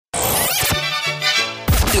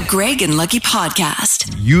Greg and Lucky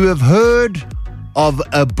podcast. You have heard of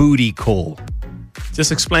a booty call.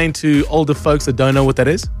 Just explain to older folks that don't know what that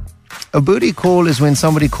is. A booty call is when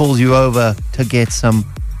somebody calls you over to get some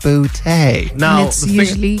booty. Now, And it's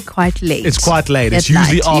usually quite late. It's quite late. It's At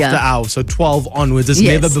usually night, after yeah. hours, so 12 onwards. It's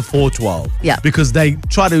Yes. never before 12. Yeah. Because they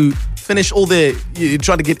try to finish you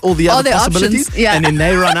try to get all the other their possibilities. options, yeah. And then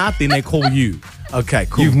they run out, then they call you. Okay,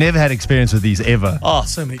 cool. You've never had experience with these ever. Oh,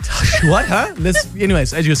 so many times. What, huh?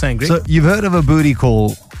 Anyways, as you were saying, Greg. So you've heard of a booty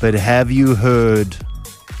call, but have you heard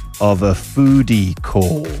of a foodie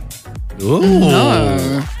call? Ooh.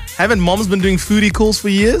 No. Haven't moms been doing foodie calls for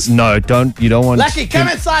years? No, you don't want... Lucky, come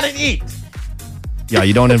inside and eat. Yeah,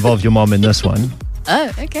 you don't involve your mom in this one,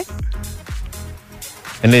 Oh, okay.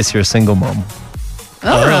 unless you're a single mom.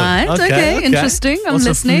 All right. Okay. Interesting. I'm What's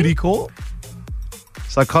listening. a foodie call?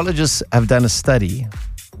 Psychologists have done a study,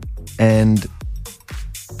 and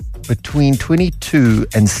between 22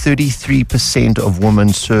 and 33% of women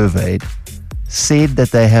surveyed said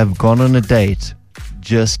that they have gone on a date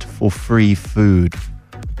just for free food.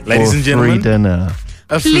 Ladies or and gentlemen, free dinner.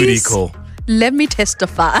 a Please. foodie call. Let me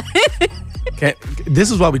testify. Okay,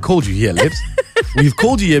 this is why we called you here, Lebs. We've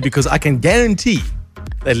called you here because I can guarantee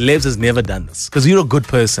that Lebs has never done this because you're a good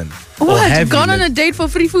person. Or What? have you, Gone on Lebs? a date for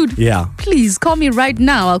free food? Yeah. Please call me right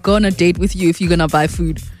now. I'll go on a date with you if you're going to buy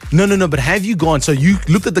food. No, but have you gone? So you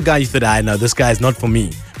looked at the guy, you thought, I know, this guy's not for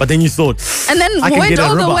me. But then you thought, And then I can went get a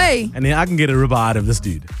all the ribeye, way. and then I can get a ribeye out of this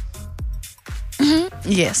dude.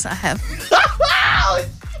 Yes, I have.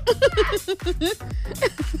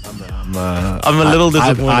 I'm a little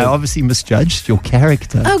disappointed. I obviously misjudged your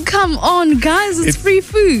character. Oh, come on, guys. It's free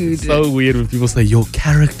food. so weird when people say, your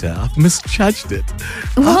character, I've misjudged it.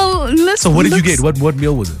 Well, listen. So what did you get? What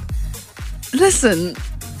meal was it? Listen.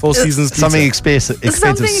 Four Seasons pizza? Something expensive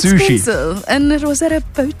Something sushi. expensive. And it was at a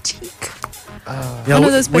boutique. Yeah, one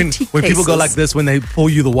of those when boutique people go places. like this, when they pour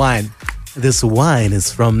you the wine, this wine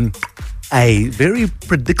is from a very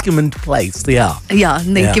predicament place. Yeah. Yeah,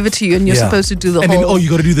 and they Yeah. give it to you and you're Yeah. supposed to do the and whole... Then, you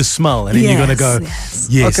got to do the smell, and then you're going to go,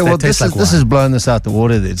 yes, Okay, well, that tastes like this wine. is blowing this out the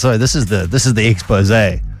water. Then, sorry, this is the expose,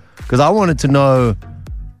 because I wanted to know,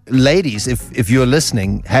 ladies, if you're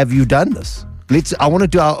listening, have you done this? I want to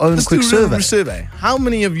do our own Let's quick do a survey. How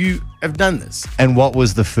many of you have done this? And what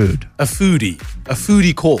was the food? A foodie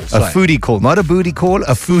call. A Sorry. foodie call, not a booty call.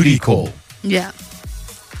 A foodie call. Yeah.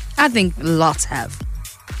 I think lots have.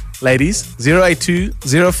 Ladies,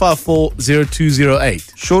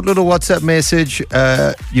 082-054-0208. Short little WhatsApp message.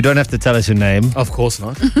 You don't have to tell us your name, Of course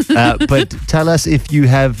not. but tell us if you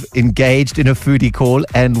have engaged in a foodie call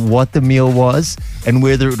and what the meal was and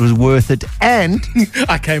whether it was worth it. And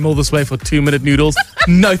I came all this way for 2-minute noodles.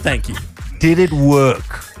 No, thank you. did it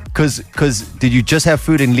work? Because did you just have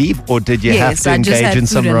food and leave, or did you have Yes, to I just engage had in food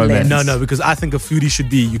some and romance? left. No, because I think a foodie should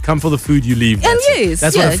be, you come for the food, you leave. And That's it. yes,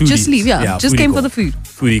 That's yeah, what a foodie just leave, is. just foodie came for call. the food.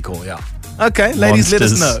 Foodie call, yeah. Okay, ladies, let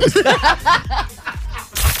us know.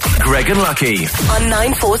 Greg and Lucky on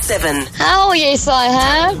 947. Oh, yes, I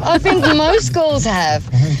have. I think most girls have.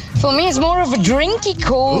 For me, it's more of a drinky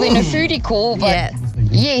call than a foodie call, but Yeah.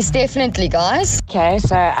 yes, definitely, guys. Okay,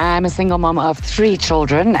 so I'm a single mom of 3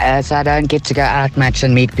 children, so I don't get to go out much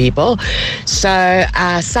and meet people. So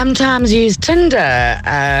I sometimes use Tinder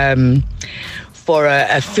for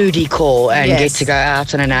a foodie call and Yes. get to go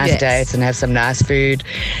out on a nice Yes. date and have some nice food.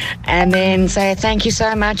 And then say, thank you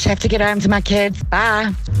so much, have to get home to my kids,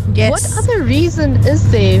 bye. Yes. What other reason is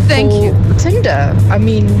there Thank for you. Tinder? I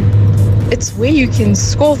mean, it's where you can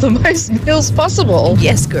score the most meals possible.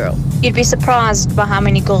 Yes, girl. You'd be surprised by how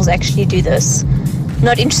many girls actually do this.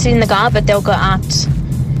 Not interested in the guy, but they'll go out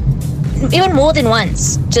even more than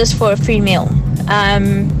once just for a free meal.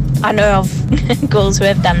 I know of girls who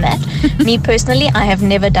have done that. Me personally, I have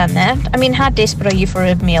never done that. I mean, how desperate are you for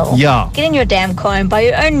a meal? Yeah. Get in your damn car and buy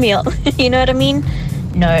your own meal. You know what I mean?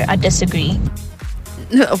 No, I disagree.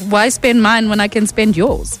 Why spend mine when I can spend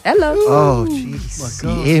yours? Hello. Oh, jeez.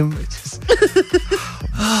 CM.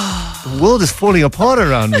 The world is falling apart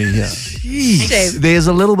around me here. Shame. There's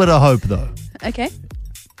a little bit of hope, though. Okay.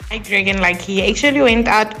 Hi, Greg and Lucky. I actually went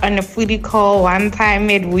out on a foodie call one time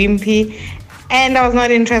at Wimpy, and I was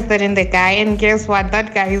not interested in the guy. And guess what?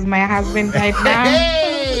 That guy is my husband right now.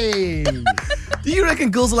 Hey! Do you reckon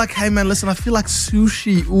girls are like, hey man, listen, I feel like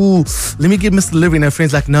sushi. Ooh, let me get Mr. Delivery. And her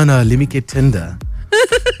friends like, no, let me get Tinder.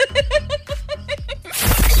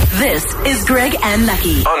 This is Greg and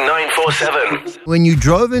Lucky on 947. When you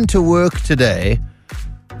drove into work today,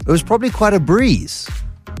 it was probably quite a breeze.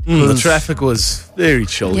 The traffic was very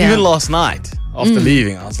chill. Yeah. Even last night, after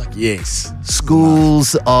leaving, I was like, yes.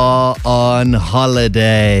 Schools are on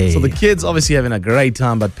holiday. So the kids obviously having a great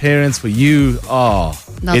time, but parents, for you, Not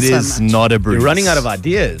it so is much. not a breeze. you're running out of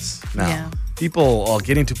ideas now. Yeah. People are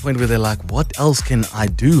getting to a point where they're like, what else can I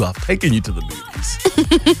do? I've taken you to the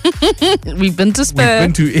movies. We've been to We've Spur.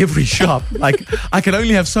 been to every shop. Like, I can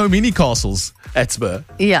only have so many castles at Spur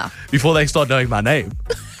Yeah. before they start knowing my name.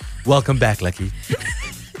 Welcome back, Lucky.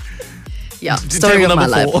 Yeah. Story of my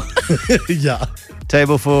life. 4. Yeah.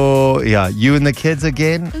 Table for, you and the kids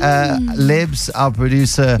again. Lebs, our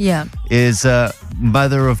producer, Yeah. is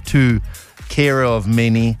mother of 2, carer of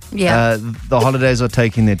many. Yeah. The holidays are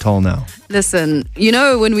taking their toll now. Listen,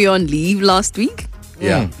 when we were on leave last week?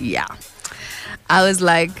 Yeah. Yeah. I was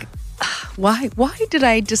like, why did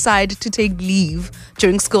I decide to take leave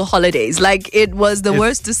during school holidays? Like, it was the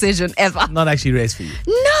worst decision ever. Not actually rest for you.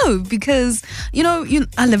 No, because,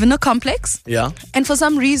 I live in a complex. Yeah. And for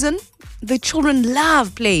some reason, the children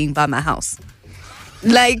love playing by my house.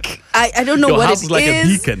 Like, I don't know Your what house it is like a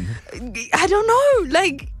beacon. I don't know.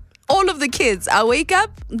 Like, all of the kids, I wake up,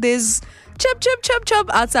 there's chub, chub, chub, chub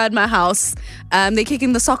outside my house. They're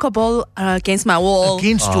kicking the soccer ball against my wall.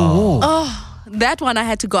 Against your wall. That one I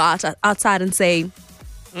had to go outside and say,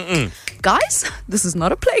 guys, this is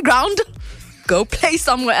not a playground. Go play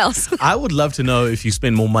somewhere else. I would love to know if you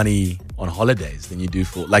spend more money on holidays than you do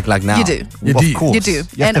for, like now. You do. You Of do. course. You do. You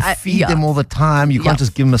have And to I- feed yeah. them all the time. You can't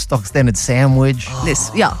just give them a stock standard sandwich.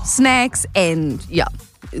 Snacks and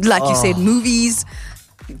like you said, movies.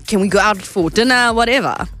 Can we go out for dinner?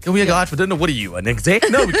 Whatever. Can we go out for dinner? What are you, an exec?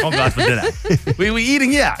 No, we can't go out for dinner. We're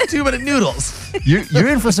eating, 2-minute noodles. You're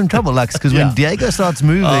in for some trouble, Lux, because when Diego starts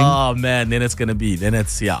moving, Oh, man, then it's then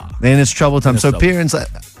it's trouble time. It's So trouble. parents,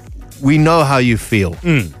 we know how you feel.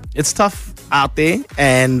 It's tough out there,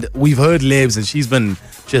 and we've heard Lebs, and she's been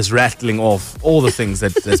just rattling off all the things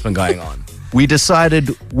that's been going on. We decided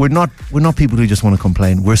we're not people who just want to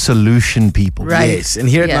complain. We're solution people. Right. Yes, and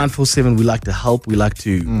here at Yeah. 947, we like to help. We like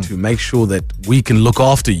to make sure that we can look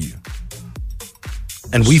after you.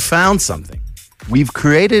 And we found something. We've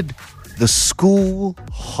created the school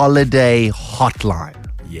holiday hotline.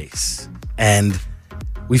 Yes. And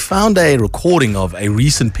we found a recording of a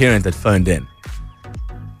recent parent that phoned in.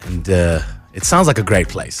 And it sounds like a great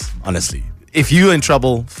place, honestly. If you're in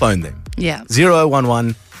trouble, phone them. Yeah.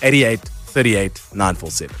 011 88 38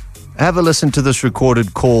 947. Have a listen to this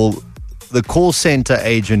recorded call. The call center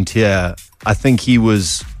agent here, I think he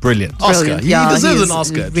was brilliant. Oscar. Brilliant. He deserves he's an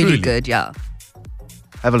Oscar. Really truly. good, yeah.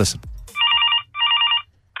 Have a listen.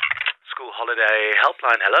 School holiday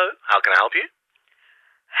helpline. Hello, how can I help you?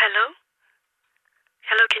 Hello?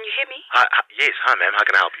 Hello, can you hear me? Yes, hi ma'am, how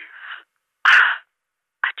can I help you?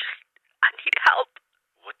 I need help.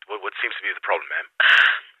 What seems to be the problem, ma'am?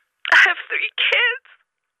 I have 3 kids.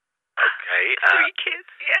 Okay, 3 kids,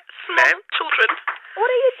 yeah, small ma'am? children. What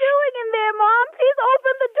are you doing in there, Mom? Please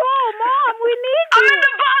open the door, Mom. We need you. I'm in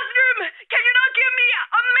the bathroom. Can you not give me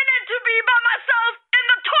a minute to be by myself in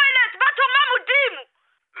the toilet? Bato mamudim.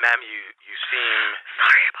 Ma'am, you seem...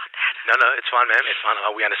 Sorry about that. No, it's fine, ma'am, it's fine.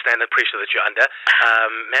 We understand the pressure that you're under.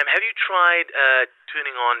 Ma'am, have you tried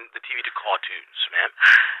turning on the TV to cartoons, ma'am?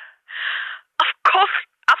 Of course,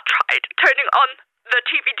 I've tried turning on the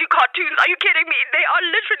TV to cartoons. Are you kidding me? They are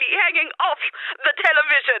literally hanging off the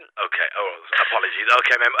television. Okay, apologies.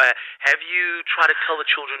 Okay, ma'am, have you tried to tell the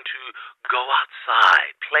children to go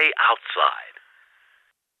outside, play outside?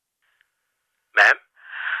 Ma'am?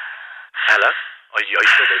 Hello? Are you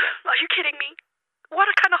still there, ma'am? Are you kidding me? What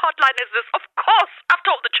kind of hotline is this? Of course, I've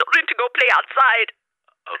told the children to go play outside.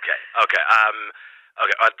 Okay.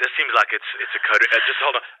 This seems like it's a code. Just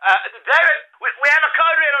hold on. David, we have a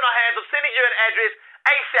code red on our hands. I'm sending you an address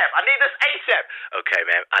ASAP. I need this ASAP. Okay,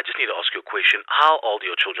 ma'am. I just need to ask you a question. How old are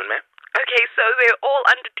your children, ma'am? Okay, so they're all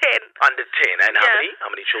under 10. Under 10. And how many? How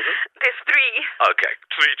many children? There's 3. Okay,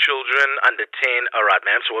 3 children under 10. All right,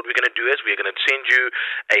 ma'am. So what we're going to do is we're going to send you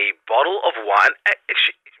a bottle of wine.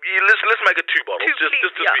 Actually, let's make it 2 bottles. 2, just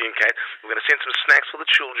please, to be in case. We're going to send some snacks for the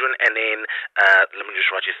children, and then let me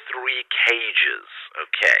just write you 3 cages.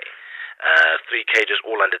 Okay. 3 cages,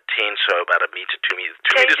 all under 10, so about 1 meter, 2 meters.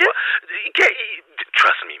 2 meters.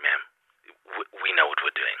 Trust me, ma'am. We know what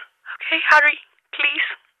we're doing. Okay, hurry, please.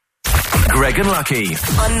 Greg and Lucky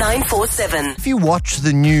on 947. If you watch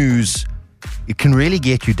the news, it can really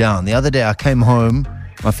get you down. The other day I came home,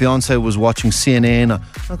 my fiance was watching CNN.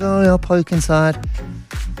 I go, I'll poke inside.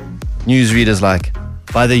 Newsreaders like,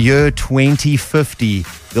 by the year 2050,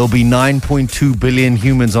 there'll be 9.2 billion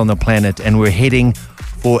humans on the planet, and we're heading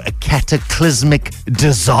for a cataclysmic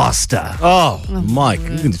disaster. Oh, Mike.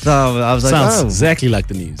 So I was like, Sounds oh, exactly like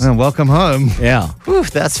the news. welcome home. Yeah. Whew,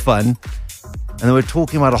 that's fun. And then we're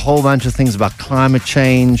talking about a whole bunch of things about climate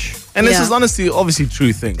change. And this is honestly, obviously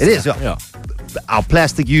true things. It is, yeah. Our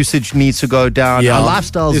plastic usage needs to go down. Yeah. Our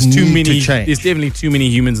lifestyles There's need to change. There's definitely too many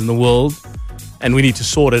humans in the world, and we need to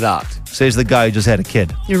sort it out. Says the guy who just had a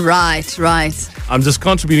kid. Right. I'm just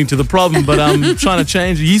contributing to the problem, but I'm trying to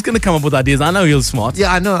change. He's going to come up with ideas. I know he's smart.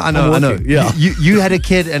 Yeah, I know. working. Yeah. You had a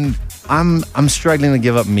kid, and I'm struggling to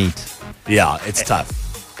give up meat. Yeah, it's tough.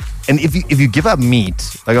 And if you give up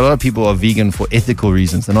meat, like a lot of people are vegan for ethical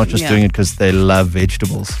reasons. They're not just doing it because they love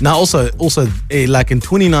vegetables. Now, also, like in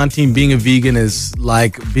 2019, being a vegan is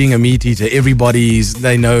like being a meat eater.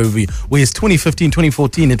 They know. Whereas 2015,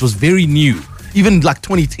 2014, it was very new. Even like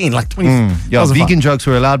 2010, like 20. Yeah, vegan jokes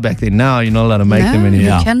were allowed back then. Now you're not allowed to make them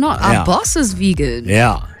anymore. You cannot. Our boss is vegan.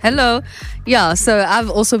 Yeah. Hello. Yeah, so I've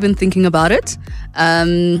also been thinking about it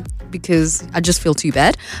because I just feel too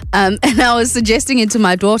bad. And I was suggesting it to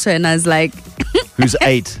my daughter, and I was like... Who's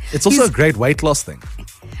 8? It's also a great weight loss thing.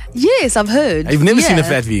 Yes, I've heard. You've never seen a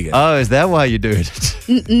fat vegan? Oh, is that why you do it?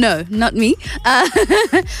 No, not me.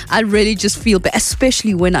 I really just feel bad,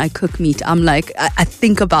 especially when I cook meat. I'm like, I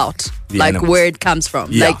think about where it comes from.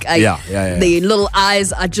 Yeah, The little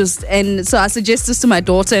eyes are just, and so I suggest this to my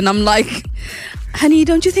daughter, and I'm like, honey,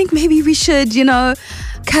 don't you think maybe we should,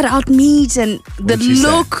 cut out meat? And the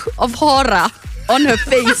look of horror on her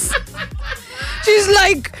face. She's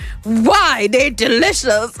like, why? They're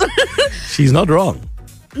delicious. She's not wrong.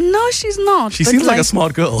 No, she's not. She seems like a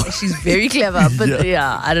smart girl. She's very clever, but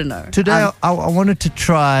yeah, I don't know. Today, I wanted to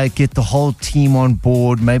get the whole team on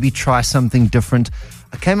board, maybe try something different.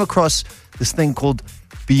 I came across this thing called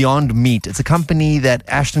Beyond Meat. It's a company that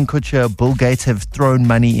Ashton Kutcher, Bill Gates have thrown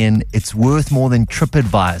money in. It's worth more than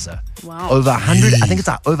TripAdvisor. Wow. Over 100, I think it's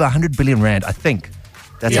like over 100 billion rand, I think.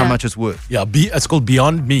 That's how much it's worth. Yeah, it's called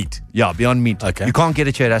Beyond Meat. Yeah, Beyond Meat. Okay. You can't get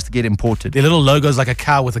it here. It has to get imported. Their little logo is like a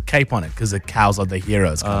cow with a cape on it because the cows are the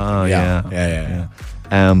heroes. Oh, yeah.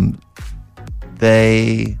 I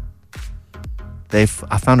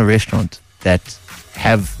found a restaurant that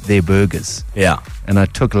have their burgers. Yeah. And I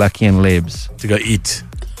took Lucky and Lebs to go eat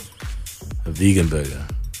a vegan burger.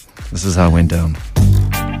 This is how it went down.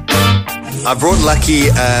 I brought Lucky,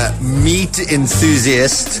 meat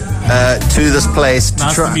enthusiast, to this place to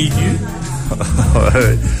nice try. to meet you.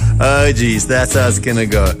 Oh, geez, that's how it's gonna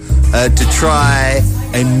go. To try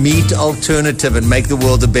a meat alternative and make the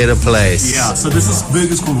world a better place. Yeah. So this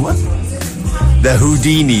burger's called what? The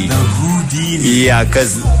Houdini. The Houdini. Yeah,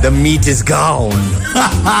 because the meat is gone.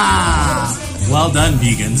 Well done,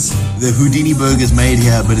 vegans. The Houdini burger is made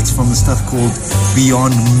here, but it's from the stuff called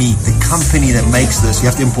Beyond Meat. The company that makes this, you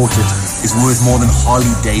have to import it, is worth more than Harley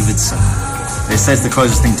Davidson. They say it's the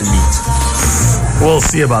closest thing to meat. We'll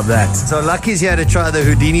see about that. So Lucky's here to try the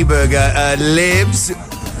Houdini burger. Lebs.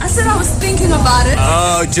 I said I was thinking about it.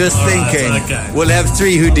 Oh, just thinking. Okay. We'll have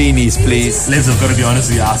 3 Houdinis, please. Lebs, I've got to be honest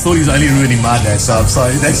with you. I thought he was only ruining my day, so I'm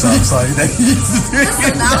sorry. Listen, I was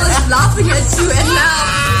laughing at you, and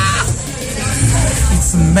now...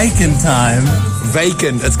 It's Macon time.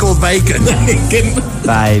 Bacon. It's called bacon.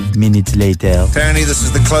 5 minutes later. Apparently this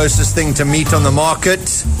is the closest thing to meat on the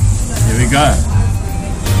market. Here we go.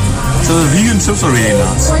 So the vegan chips are really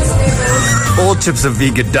nice. All chips are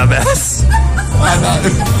vegan, dumbass. I know.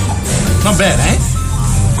 Not bad, eh?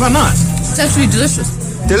 Quite nice. It's actually delicious.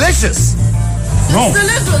 Delicious. No.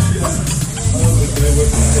 Delicious.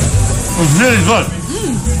 It's really good.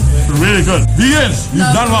 It's really good. Vegans,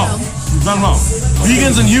 you've done well. You've done well.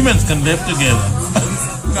 Vegans and humans can live together.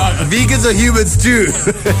 Vegans are humans too.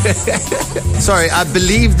 Sorry, I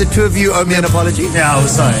believe the 2 of you owe me an apology. Yeah, I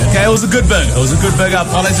was sorry. Okay, it was a good burger. It was a good burger. I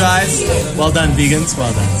apologize. Well done, vegans.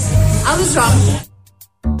 Well done. I was wrong.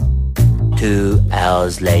 2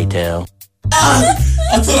 hours later. I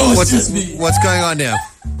thought it was just me. What's going on now?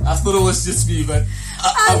 I thought it was just me, but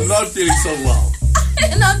I'm not feeling so well.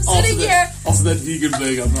 And I'm sitting here After that vegan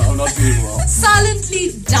burger, I'm not feeling well.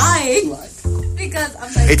 silently dying because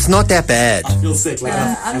I'm like... It's not that bad. I feel sick. Like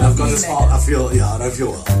I'm I've got not this feeling heart. I don't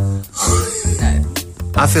feel well.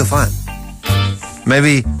 I feel fine.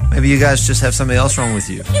 Maybe you guys just have something else wrong with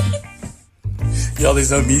you. Yo, there's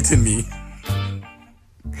no meat in me.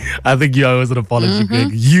 I think you owe us an apology,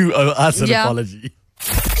 Greg. You owe us an apology.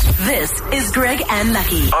 This is Greg and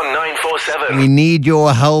Lucky on 947. We need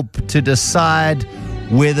your help to decide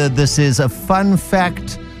whether this is a fun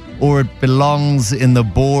fact or it belongs in the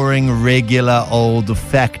boring, regular, old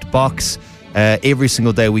fact box. Every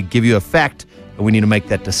single day we give you a fact and we need to make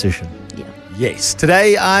that decision. Yes.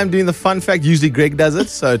 Today I'm doing the fun fact. Usually Greg does it.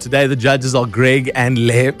 So today the judges are Greg and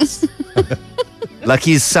Lebs.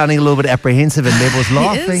 Lucky's sounding a little bit apprehensive and Leb's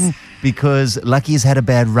laughing because Lucky's had a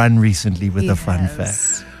bad run recently with the fun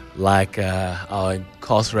fact. Like our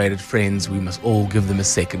incarcerated friends, we must all give them a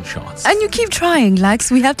second chance. And you keep trying,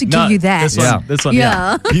 Lux. We have to give you that. This one,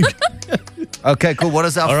 yeah. Okay, cool. What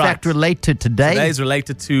does our fact relate to today? Today is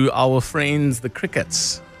related to our friends, the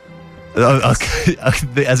crickets. Oh, okay.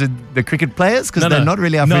 As in the cricket players? Because they're not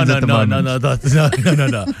really our friends at the moment.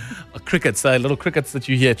 No. Crickets, little crickets that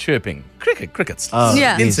you hear chirping. Crickets. Oh,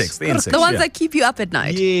 Insects, the insects. The ones that keep you up at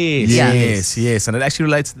night. Yes. And it actually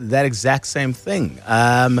relates to that exact same thing.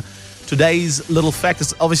 Today's little fact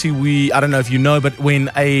is obviously I don't know if you know, but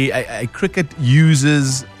when a cricket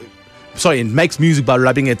it makes music by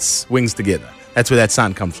rubbing its wings together. That's where that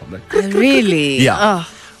sound comes from. Really? Yeah.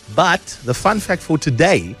 Oh. But the fun fact for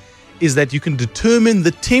today is that you can determine the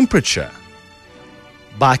temperature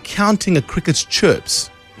by counting a cricket's chirps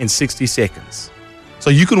in 60 seconds. So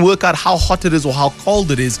you can work out how hot it is or how cold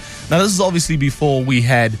it is. Now, this is obviously before we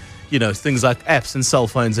had, things like apps and cell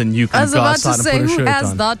phones and you can go outside and put a shirt on. I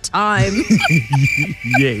was about to say, who has that time?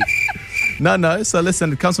 Yes. No. So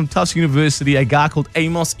listen, it comes from Tufts University. A guy called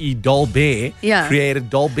Amos E. Dolbear created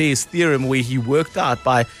Dolbear's theorem, where he worked out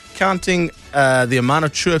by counting the amount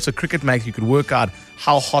of chirps a cricket makes, you could work out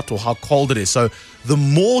how hot or how cold it is. So the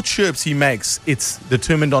more chirps he makes, it's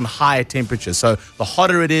determined on higher temperatures. So the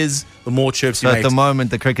hotter it is, the more chirps he makes. So at the moment,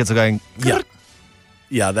 the crickets are going...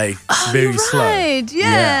 Yeah, it's very slow. Right,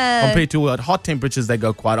 yeah. Compared to at hot temperatures, they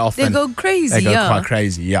go quite often. They go crazy, They go quite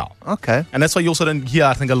crazy, yeah. Okay. And that's why you also don't hear,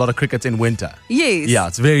 I think, a lot of crickets in winter. Yes. Yeah,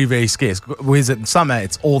 it's very, very scarce. Whereas in summer,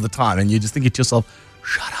 it's all the time. And you just think to yourself,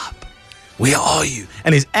 shut up. Where are you?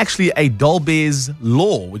 And there's actually a Dolbear's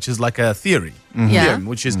law, which is like a theory. Theorem,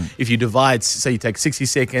 which is if you divide, say you take 60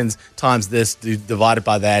 seconds times this, divide it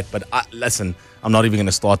by that. But listen, I'm not even going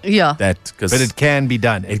to start that. But it can be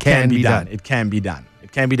done. It can be done. It can be done.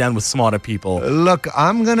 It can be done with smarter people. Look,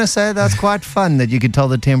 I'm going to say that's quite fun that you can tell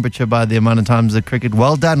the temperature by the amount of times the cricket.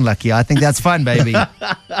 Well done, Lucky. I think that's fun, baby.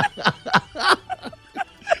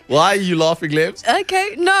 Why are you laughing, Lebs?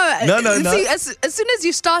 Okay, no. No. See, as soon as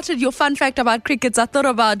you started your fun fact about crickets, I thought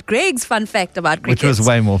about Greg's fun fact about crickets. Which was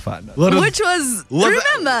way more fun. Remember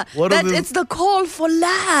that it's the call for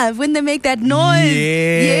love when they make that noise.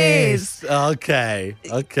 Yes. Okay.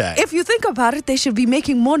 If you think about it, they should be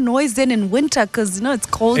making more noise than in winter because, it's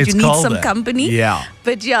cold. It's you need colder. some company. Yeah.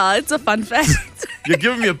 But it's a fun fact. You're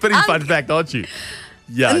giving me a pretty fun fact, aren't you?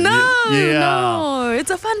 Yeah. No, it's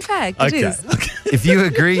a fun fact. Okay. It is. If you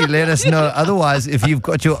agree, let us know. Otherwise, if you've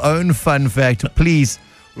got your own fun fact, please,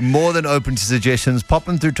 we're more than open to suggestions. Pop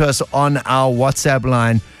them through to us on our WhatsApp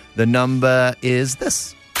line. The number is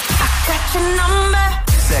this. Got your number.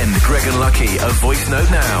 Send Greg and Lucky a voice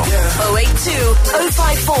note now. 082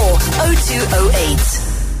 054 0208.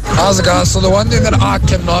 How's it, guys? So the one thing that I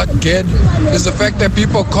cannot get is the fact that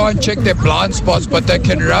people can't check their blind spots, but they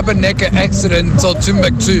can rubberneck an accident until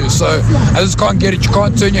Timbuktu. So I just can't get it. You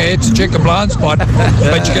can't turn your head to check a blind spot,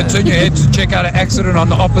 but you can turn your head to check out an accident on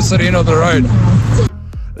the opposite end of the road.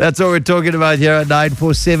 That's what we're talking about here at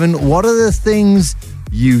 947. What are the things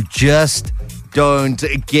you just don't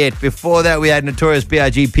get? Before that, we had Notorious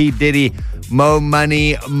B.I.G., P. Diddy, Mo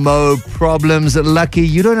Money, Mo Problems. Lucky,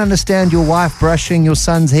 you don't understand your wife brushing your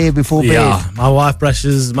son's hair before bed. Yeah, my wife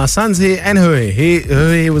brushes my son's hair and her hair.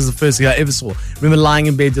 Her hair was the first thing I ever saw. Remember lying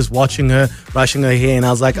in bed just watching her, brushing her hair, and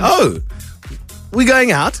I was like, oh, we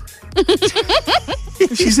going out?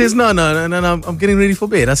 She says, no, I'm getting ready for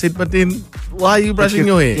bed. I said, but then why are you brushing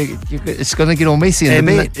your hair? It's going to get all messy in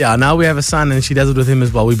the bed. Yeah, now we have a son and she does it with him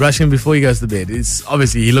as well. We brush him before he goes to bed. It's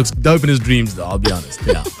obviously, he looks dope in his dreams though, I'll be honest.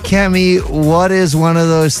 Yeah. Cammy, what is one of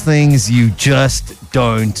those things you just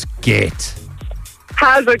don't get?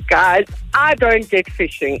 How's it, guys? I don't get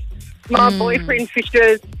fishing. My boyfriend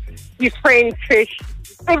fishes, his friends fish,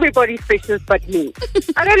 everybody fishes but me.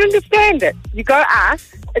 I don't understand it. You go out,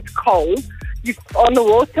 it's cold, you're on the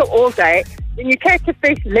water all day, then you catch a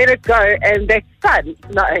fish, let it go, and that's fun.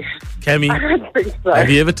 No. Cammy, I don't think so.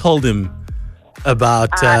 have you ever told him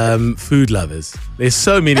about food lovers? There's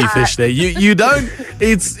so many fish there. You don't.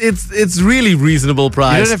 It's really reasonable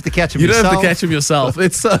price. You don't have to catch them You yourself. don't have to catch them yourself.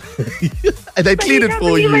 It's so. And they clean it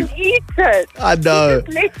for you. He doesn't even eat it. I know.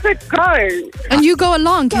 He just lets it go. And you go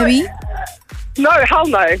along, Cammy? No, hell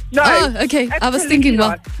no. No. Oh, okay. I was thinking,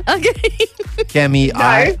 well, okay. Cammy,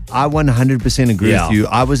 I 100% agree with you.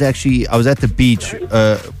 I was at the beach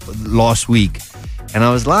last week, and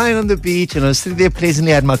I was lying on the beach, and I was sitting there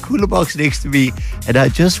pleasantly. I had my cooler box next to me, and I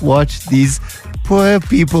just watched these poor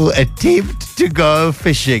people attempt to go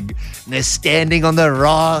fishing. And they're standing on the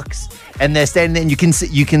rocks. And they're standing there, and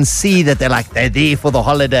you can see that they're there for the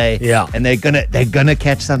holiday. Yeah. And they're gonna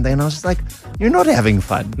catch something. And I was just like, you're not having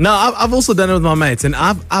fun. No, I've also done it with my mates, and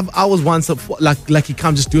I was once like you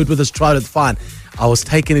can't just do it with us, try it, fine. I was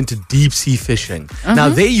taken into deep sea fishing. Now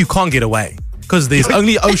there you can't get away because there's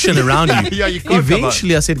only ocean around you. Yeah, you can't.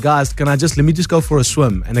 Eventually, I said, guys, let me just go for a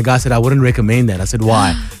swim? And the guy said, I wouldn't recommend that. I said,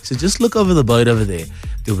 why? He said, just look over the boat over there.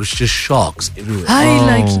 There was just sharks everywhere.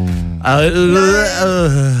 I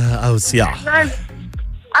was, yeah. No,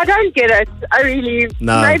 I don't get it. I really.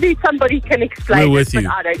 No. Maybe somebody can explain We're with it, you.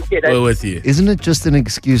 but I don't get it. We're with you. Isn't it just an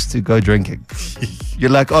excuse to go drinking?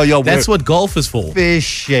 You're like, oh, yo, That's what golf is for.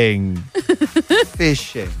 Fishing.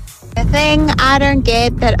 Fishing. The thing I don't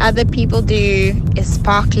get that other people do is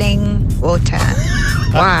sparkling water.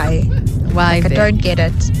 Why? Why? I don't get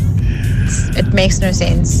it. It makes no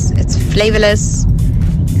sense. It's flavorless.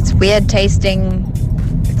 It's weird tasting.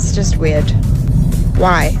 It's just weird.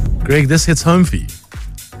 Why? Greg, this hits home for you.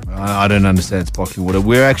 I don't understand sparkling water.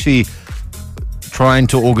 We're actually trying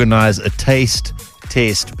to organize a taste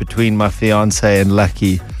test between my fiance and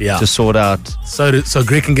Lucky to sort out. So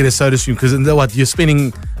Greg can get a soda stream because what you're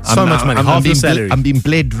spending so much money, half your salary. I'm being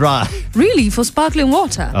bled dry. Really? For sparkling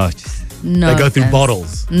water? Oh, no. They go through thanks.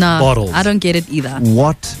 bottles. No. Bottles. I don't get it either.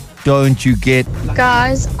 What don't you get?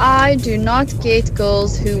 Guys, I do not get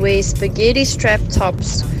girls who wear spaghetti strap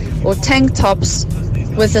tops or tank tops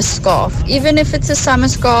with a scarf. Even if it's a summer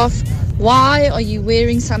scarf, why are you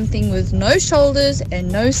wearing something with no shoulders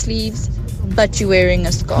and no sleeves, but you're wearing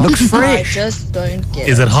a scarf? Looks fresh. I just don't get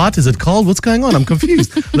Is it hot? Is it cold? What's going on? I'm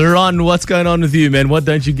confused. Laurent, what's going on with you, man? What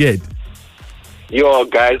don't you get? Yo,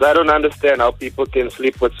 guys, I don't understand how people can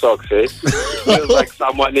sleep with socks, eh? It feels like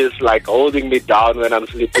someone is like holding me down when I'm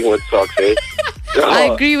sleeping with socks, eh? No, I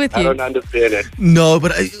agree with I you. don't understand it. No,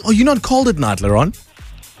 but are you not cold at night, Laurent?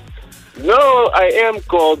 No, I am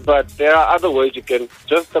cold, but there are other ways. You can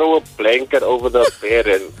just throw a blanket over the bed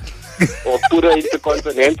or put an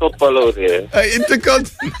intercontinental pillow there.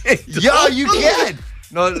 Intercontinental? Yeah, you can.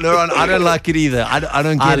 No, Laurent, I don't like it either. I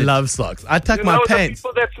don't get it. I love socks. I tuck You my know, pants. the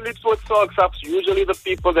people that sleep with socks are usually the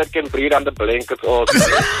people that can breathe under blankets also.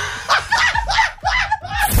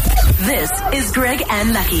 This is Greg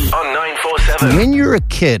and Lucky on 947. When you're a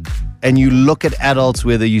kid and you look at adults,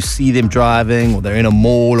 whether you see them driving or they're in a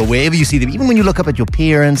mall or wherever you see them, even when you look up at your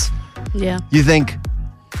parents, you think,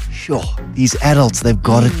 sure, these adults, they've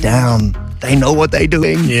got it down. They know what they're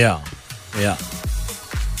doing. Yeah.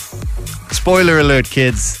 Spoiler alert,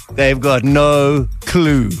 kids. They've got no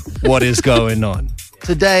clue what is going on.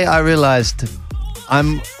 Today, I realized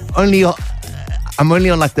I'm only on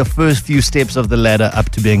like the first few steps of the ladder up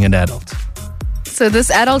to being an adult. So this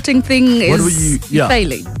adulting thing is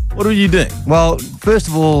failing. What are you doing? Well, first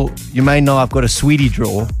of all, you may know I've got a sweetie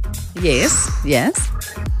drawer. Yes.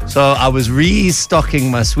 So I was restocking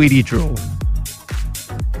my sweetie drawer.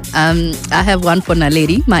 I have one for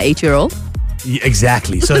Naledi, my 8-year-old. Yeah,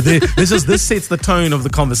 exactly. So this sets the tone of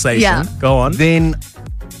the conversation. Yeah. Go on. Then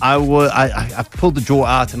I pulled the drawer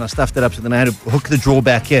out and I stuffed it up. So then I had to hook the drawer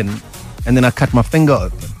back in, and then I cut my finger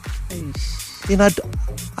open. Then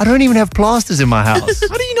I don't even have plasters in my house.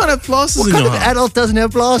 How do you not have plasters What in kind your of house? adult doesn't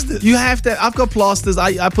have plasters? You have to. I've got plasters.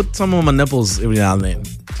 I put some on my nipples every now and then.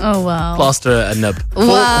 Oh, wow. Plaster a nip.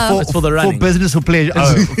 Wow. It's for the running. For business or pleasure?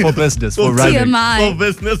 Oh, for business. For running. TMI. For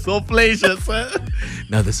business or pleasure, sir.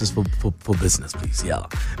 No, this is for business, please. Yeah.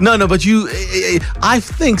 No, but I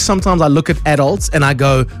think sometimes I look at adults and I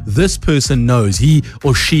go, this person knows, he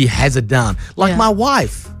or she has it down. Like my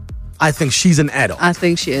wife, I think she's an adult. I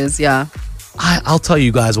think she is, yeah. I'll tell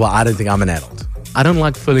you guys why I don't think I'm an adult. I don't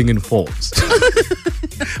like filling in forms.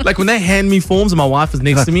 Like when they hand me forms and my wife is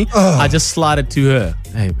next to me, I just slide it to her.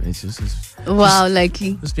 Hey, it's just wow,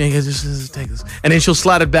 Lucky. just take this. And then she'll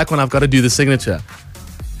slide it back when I've got to do the signature.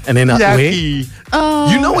 And then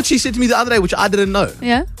Oh. you know what she said to me the other day, which I didn't know.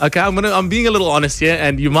 Yeah. Okay, I'm being a little honest here,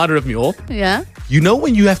 and you might rip me off. Yeah. You know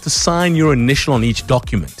when you have to sign your initial on each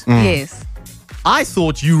document? Yes. I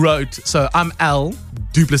thought you wrote, so I'm L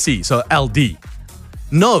Duplessis, so LD.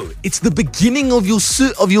 No, it's the beginning of your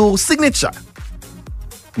signature.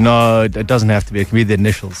 No, it doesn't have to be. It can be the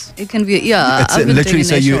initials. It can be, yeah. It's I've been literally doing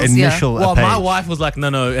so you initials, initial a Well, page. my wife was like,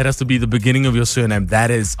 no, it has to be the beginning of your surname.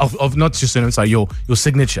 That is, of not your surname, sorry, your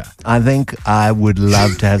signature. I think I would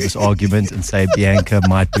love to have this argument and say Bianca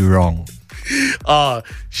might be wrong. Oh,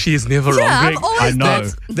 she is never wrong. I've Greg. always I know.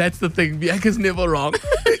 That's the thing. Bianca's never wrong.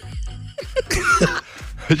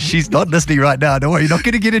 She's not listening right now. Don't worry, you're not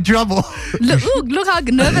going to get in trouble. Look how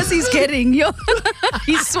nervous he's getting.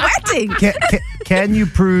 He's sweating. can you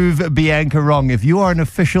prove Bianca wrong? If you are an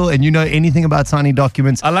official and you know anything about signing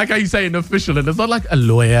documents. I like how you say an official, and it's not like a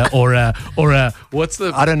lawyer or a what's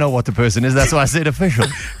the... I don't know what the person is. That's why I said official.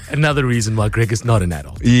 Another reason why Greg is not an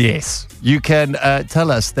adult. Yes. You can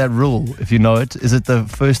tell us that rule if you know it. Is it the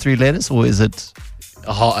first 3 letters or is it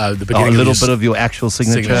the beginning a little bit of your actual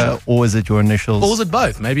signature or is it your initials? Or is it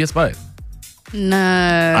both? Maybe it's both.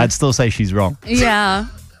 No. I'd still say she's wrong. Yeah.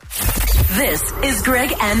 This is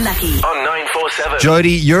Greg and Lucky on 947.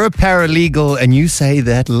 Jody, you're a paralegal and you say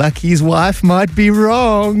that Lucky's wife might be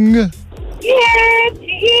wrong. Yes,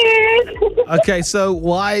 yes. Okay, so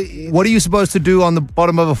why... What are you supposed to do on the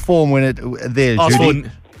bottom of a form when there, Judy?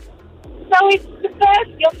 So it's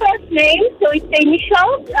your first name, so it's the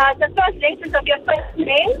initials, the first letters of your first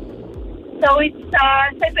name. So it's,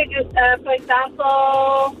 for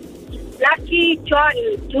example, Lucky John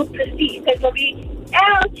Duplessis. So it will be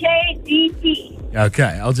LJDP.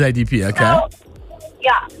 Okay, LJDP, okay. So,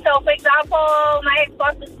 yeah, so for example, my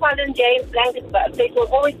ex-boss is Colin James Blankenberg, so it will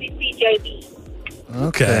always be CJB.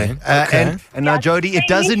 Okay. And now, Jody, it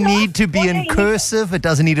doesn't need to be in cursive. It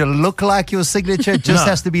doesn't need to look like your signature. It just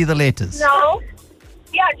has to be the letters. No.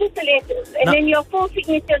 Yeah, just the letters. And then your full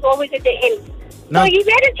signature is always at the end. No. So you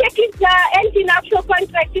better check his anti-nuptial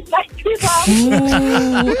contract. It's like 2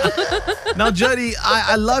 hours. Now, Jody,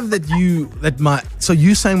 I love that so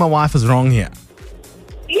you saying my wife is wrong here.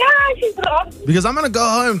 Yeah, she's wrong. Because I'm going to go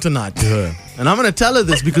home tonight to her. And I'm going to tell her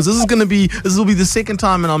this because this will be the second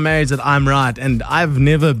time in our marriage that I'm right. And I've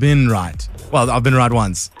never been right. Well, I've been right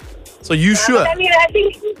once. So you sure? I mean, I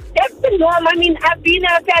think that's the norm. I mean, I've been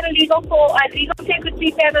a paralegal a legal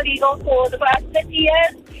secretary paralegal for the past 30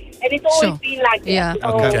 years. And it's always been like that. Yeah.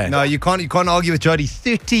 Okay. No, you can't argue with Jody.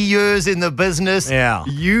 30 years in the business. Yeah.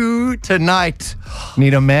 You tonight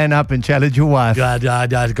need to man up and challenge your wife.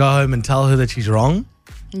 Go home and tell her that she's wrong.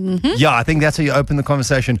 Mm-hmm. Yeah, I think that's how you open the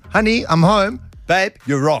conversation. Honey, I'm home. Babe,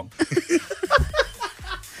 you're wrong.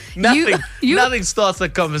 Nothing starts a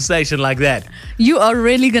conversation like that. You are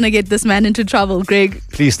really going to get this man into trouble, Greg.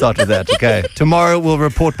 Please start with that, okay? Tomorrow we'll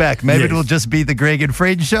report back. Maybe it will just be the Greg and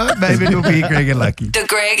Fred show. Maybe it will be Greg and Lucky. The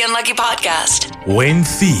Greg and Lucky Podcast. When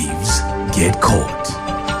thieves get caught.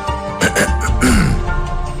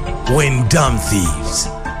 When dumb thieves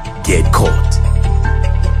get caught.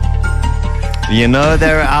 You know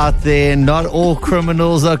they're out there. Not all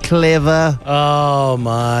criminals are clever. Oh,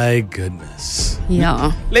 my goodness.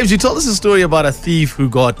 Yeah. Lebs, you told us a story about a thief who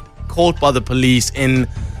got caught by the police in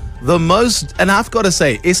the most, and I've got to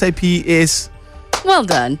say, SAPS. Well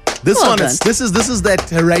done. This well one done. is this is that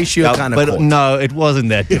Horatio kind of But court. no, it wasn't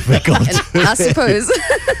that difficult. I suppose.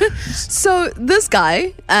 So this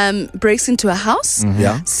guy breaks into a house,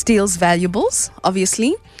 steals valuables,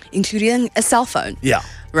 obviously, including a cell phone. Yeah.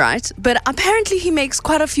 Right. But apparently he makes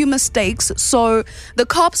quite a few mistakes. So the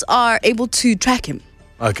cops are able to track him.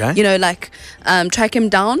 Okay. You know, like track him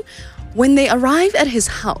down. When they arrive at his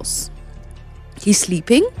house, he's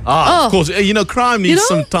sleeping. Of course. You know, crime needs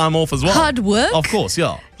some time off as well. Hard work. Of course,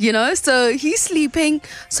 yeah. You know, so he's sleeping.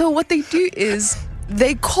 So what they do is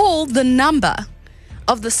they call the number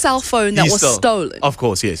of the cell phone that was stolen. Of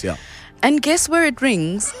course, yes, yeah. And guess where it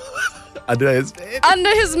rings? Under his bed.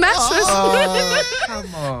 Under his mattress. Oh,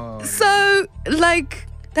 come on. So, like,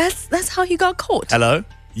 that's how he got caught. Hello?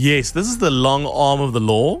 Yes, this is the long arm of the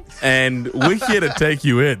law, and we're here to take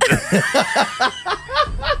you in.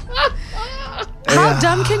 How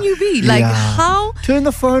dumb can you be? Like, how... Turn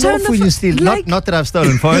the phone off when you steal. Like, not that I've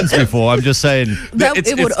stolen phones before. I'm just saying.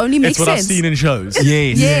 It would only make sense. It's what I've seen in shows.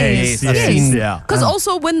 Yes. I've seen. Yeah. Because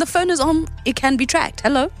also when the phone is on, it can be tracked.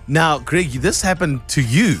 Hello? Now, Greg, this happened to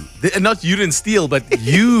you. Not you didn't steal, but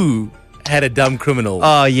you had a dumb criminal.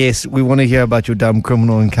 Oh, yes. We want to hear about your dumb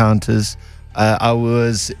criminal encounters. I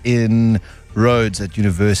was in Rhodes at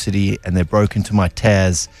university and they broke into my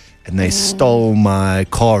Taz and they stole my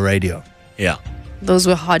car radio. Yeah. Those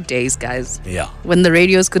were hard days, guys. Yeah. When the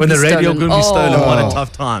radios could be stolen. When the radio could be stolen, what a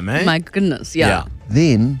tough time, eh? My goodness, yeah.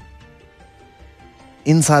 Then,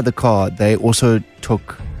 inside the car, they also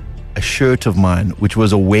took a shirt of mine, which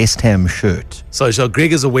was a West Ham shirt. So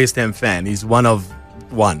Greg is a West Ham fan. He's one of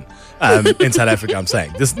one in South Africa, I'm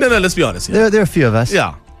saying. No, let's be honest. Yeah. There are a few of us.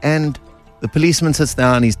 Yeah. And the policeman sits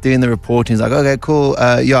down, he's doing the report, and he's like, okay, cool.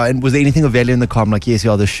 And was there anything of value in the car? I'm like, yes,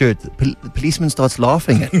 the shirt. The policeman starts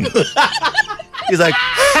laughing at me. He's like,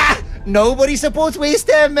 nobody supports West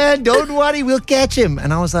Ham, man. Don't worry, we'll catch him.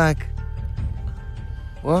 And I was like,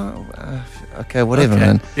 well, okay, whatever,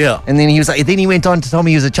 man. Yeah. And then he was like, then he went on to tell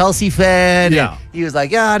me he was a Chelsea fan. Yeah. He was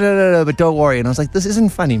like, no, but don't worry. And I was like, this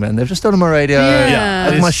isn't funny, man. They've just stolen my radio. Yeah.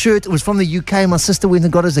 Like, my shirt was from the UK. My sister went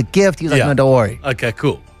and got it as a gift. He was like, no, don't worry. Okay,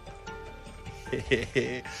 cool.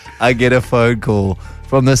 I get a phone call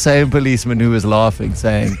from the same policeman who was laughing,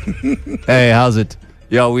 saying, "Hey, how's it?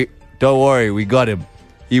 Yeah, don't worry, we got him.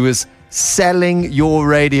 He was selling your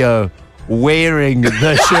radio wearing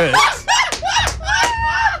the shirt."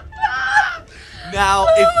 Now,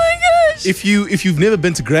 if you've never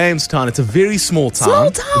been to Grahamstown, it's a very small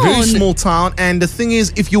town. Very small town. And the thing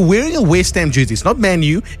is, if you're wearing a West Ham jersey, it's not Man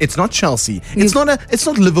U, it's not Chelsea, it's not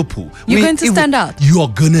Liverpool. You're going to stand out. You are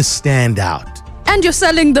gonna stand out. And you're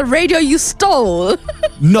selling the radio you stole.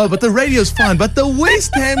 No, but the radio's fine. But the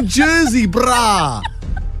West Ham jersey, brah.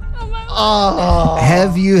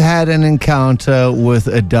 Have you had an encounter with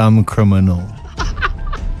a dumb criminal?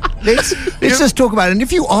 Let's just talk about it. And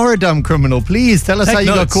if you are a dumb criminal, please tell us how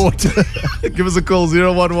you got caught. Give us a call,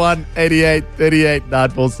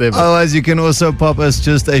 011-88-38-947. Otherwise, you can also pop us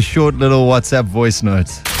just a short little WhatsApp voice note.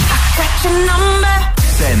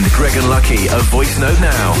 Send Greg and Lucky a voice note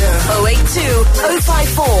now.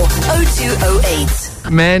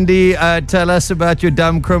 082-054-0208. Mandy, tell us about your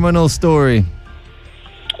dumb criminal story.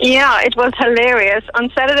 Yeah, it was hilarious. On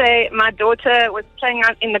Saturday, my daughter was playing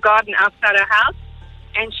out in the garden outside her house,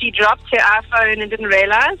 and she dropped her iPhone and didn't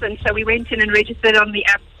realize, and so we went in and registered on the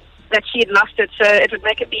app that she had lost it, so it would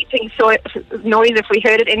make a beeping noise if we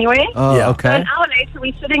heard it anyway. Oh, yeah. Okay. So an hour later,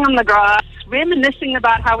 we're sitting on the grass, reminiscing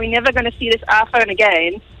about how we're never going to see this iPhone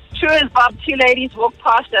again. True as Bob, two ladies walk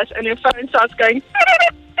past us, and her phone starts going... I'm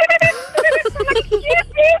like, excuse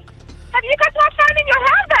me? Have you got my phone in your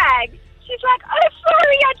handbag? She's like, oh,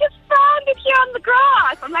 sorry, I just found it here on the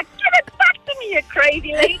grass. I'm like, give it back to me, you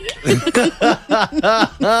crazy lady.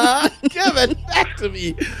 Give it back to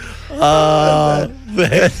me.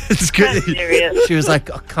 That's good. She was like,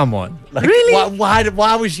 oh, come on. Like, Really?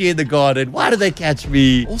 Why was she in the garden? Why did they catch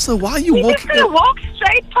me? Also, why are you You're just going to walk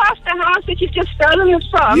straight past the house that you've just stolen it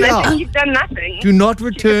from, Yeah. and you've done nothing. Do not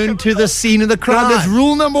return to the scene of the crime. That's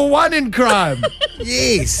rule number 1 in crime.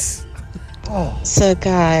 Yes. So,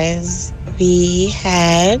 guys, we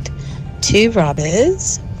had 2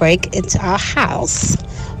 robbers break into our house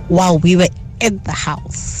while we were in the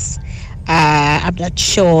house. I'm not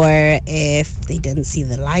sure if they didn't see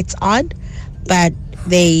the lights on, but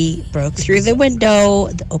they broke through the window,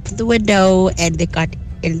 opened the window, and they got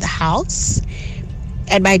in the house.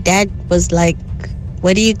 And my dad was like,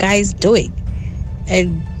 "What are you guys doing?"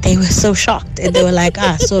 And they were so shocked, and they were like,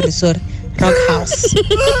 sorry, wrong house.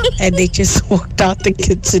 And they just walked out the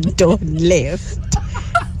kitchen door and left.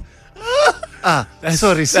 That's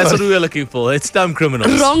what we were looking for. It's dumb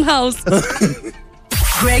criminals. Wrong house.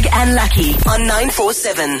 Greg and Lucky on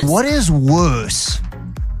 947. What is worse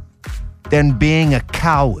than being a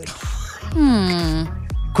coward?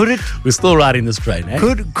 Could it? We're still riding this train, eh?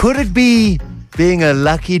 Could it be being a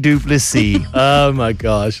Lucky Duplessis? Oh my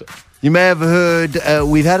gosh. You may have heard,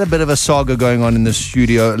 we've had a bit of a saga going on in the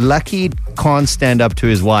studio. Lucky can't stand up to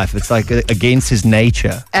his wife. It's like against his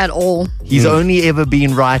nature. At all. He's only ever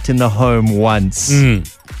been right in the home once. It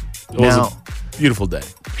was a beautiful day.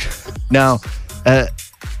 Now,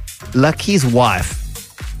 Lucky's wife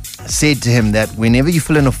said to him that whenever you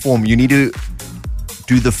fill in a form, you need to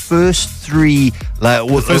do the first 3...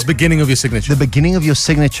 the first beginning of your signature. The beginning of your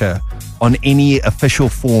signature on any official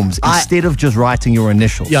forms instead of just writing your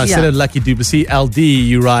initials. Yeah, instead of Lucky Duplessis, LD,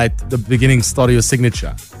 you write the beginning start of your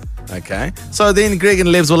signature. Okay. So then Greg and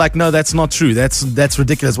Levs were like, no, that's not true. That's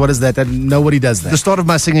ridiculous. What is that? Nobody does that. The start of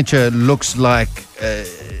my signature looks like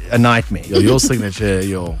a nightmare. Your signature,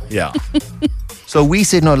 yeah. So we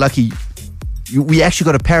said, no, Lucky, we actually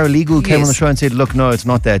got a paralegal who came on the show and said, look, no, it's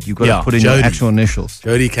not that. You've got to put in your actual initials.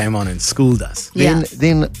 Jody came on and schooled us.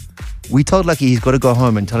 Then we told Lucky he's got to go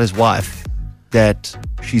home and tell his wife that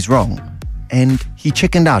she's wrong. And he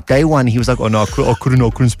chickened out. Day 1, he was like, oh, no, I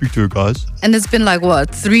couldn't speak to her, guys. And it's been like,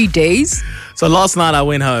 what, 3 days? So last night I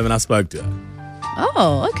went home and I spoke to her.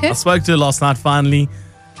 Oh, okay. I spoke to her last night finally.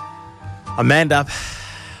 I manned up,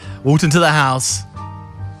 walked into the house.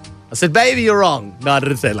 I said, baby, you're wrong. No, I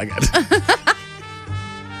didn't say it like that.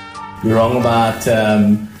 You're wrong about,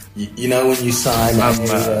 you know, when you sign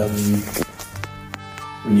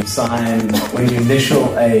when you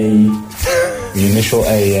initial a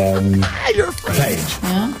page,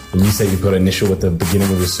 and you say you've got to initial at the beginning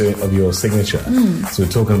of your signature. So we're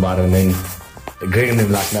talking about it, and then Greg and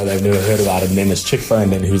them like, no, they've never heard about it. And then this chick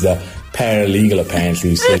phoned in who's a paralegal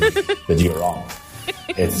apparently who said that you're wrong.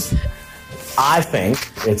 I think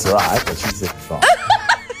it's right, but she said it's wrong.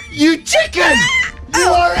 You chicken! You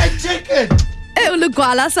are a chicken! Hey,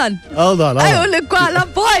 Ulukwala, son. Hold on. Hey, Ulukwala,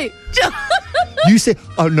 boy. You say,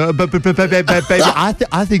 oh no, but baby,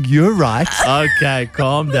 I think you're right. Okay,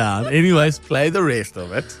 calm down. Anyways, play the rest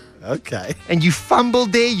of it. Okay. And you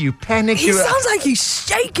fumbled there, you panicked. He sounds like he's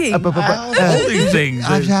shaking. Holding things.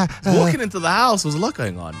 Walking into the house, there was a lot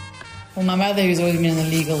going on. Well, my mother, who's always been in the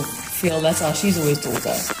legal field, that's how she's always taught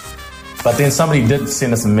us. But then somebody did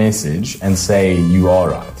send us a message and say, you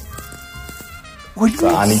are right. What so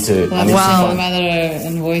I need to... Well, I need to send my find... mother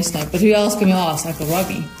in voice note. But who else can we ask? Like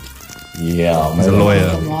Robbie. Yeah. He's a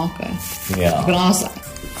lawyer. Marco. Yeah. You can ask that.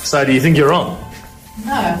 So do you think you're wrong?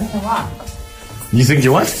 No, I think I'm right. You think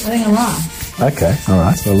you're what? I think I'm right. Okay. All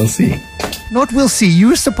right. Well, we'll see. Not we'll see. You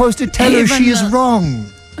were supposed to tell her she is wrong.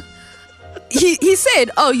 He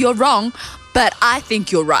said, "Oh, you're wrong, but I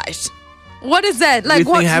think you're right." What is that? Like,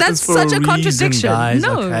 what? That's such a contradiction. Guys,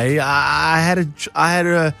 no. Okay. I had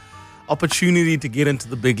a opportunity to get into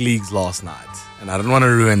the big leagues last night, and I didn't want to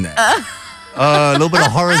ruin that. A little bit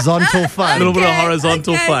of horizontal fun. A little bit of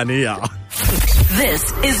horizontal fun, yeah.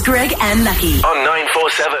 This is Greg and Lucky on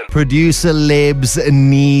 947. Producer Lebs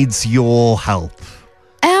needs your help.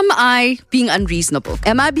 Am I being unreasonable?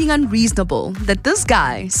 Am I being unreasonable that this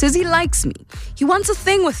guy says he likes me? He wants a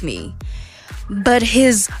thing with me. But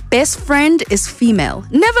his best friend is female.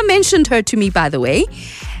 Never mentioned her to me, by the way.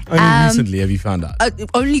 Only recently have you found out?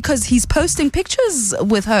 Only because he's posting pictures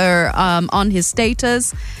with her on his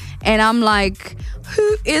status. And I'm like,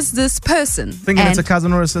 who is this person? Thinking it's a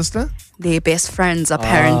cousin or a sister? They're best friends,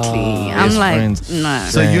 apparently. I'm like, friends. no.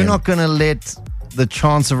 So you're not going to let the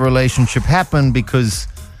chance of a relationship happen because...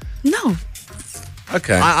 No.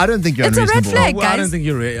 Okay. I don't think you're It's a unreasonable. red flag, Well, I guys. don't think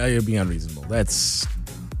you're being unreasonable. That's...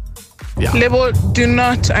 Yeah. Lebo, do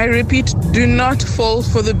not, I repeat, do not fall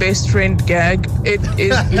for the best friend gag. It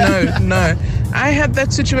is, no. I had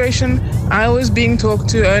that situation. I was being talked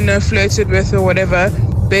to, flirted with or whatever.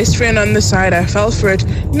 Best friend on the side, I fell for it.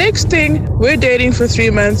 Next thing, we're dating for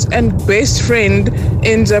 3 months and best friend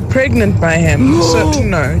ends up pregnant by him. So,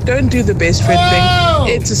 no, don't do the best friend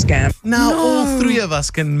thing. It's a scam. Now all three of us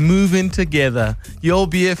can move in together. Your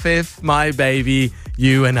BFF, my baby,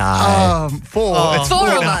 you and I. Four. Oh, It's Four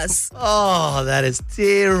of now. us. Oh, that is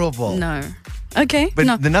terrible. No. Okay. But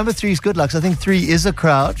no. the number 3 is good, Lux. I think 3 is a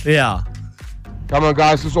crowd. Yeah. Come on,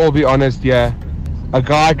 guys, let's all be honest, yeah. A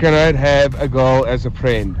guy cannot have a girl as a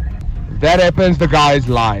friend. If that happens, the guy is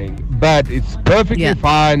lying. But it's perfectly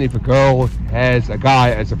fine if a girl has a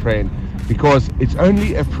guy as a friend because it's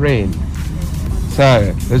only a friend.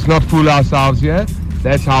 So, let's not fool ourselves here.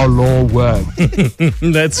 That's how law works.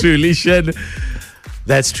 That's true, Lishan.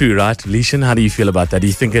 That's true, right? Lishan, how do you feel about that? Do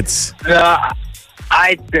you think it's...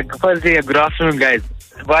 Firstly, good afternoon, guys.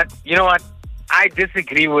 But you know what? I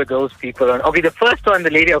disagree with those people. Okay, the first one, the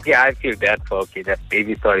lady, okay, I feel bad for, that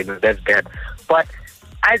baby story, that's bad. But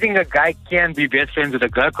I think a guy can be best friends with a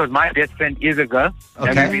girl because my best friend is a girl. Okay.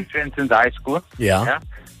 And we've been friends since high school. Yeah.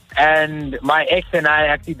 And my ex and I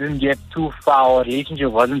actually didn't get too far. Our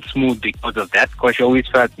relationship wasn't smooth because of that because she always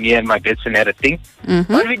felt me and my best friend had a thing.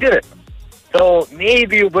 Mm-hmm. But we did it. So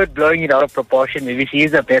maybe you were blowing it out of proportion. Maybe she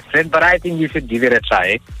is a best friend, but I think you should give it a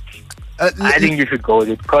try. I think you should go with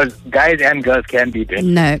it because guys and girls can be best.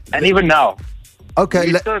 No. And even now.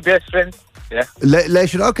 Okay. We're still best friends. Yeah.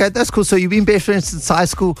 Okay, that's cool. So you've been best friends since high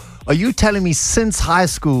school. Are you telling me since high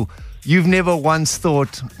school you've never once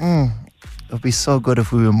thought, it would be so good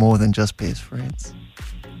if we were more than just best friends?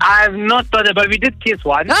 I've not thought about it, but we did kiss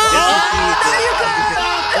once.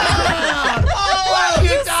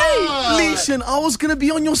 Lishan, I was going to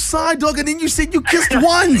be on your side, dog, and then you said you kissed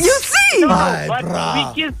once. You see?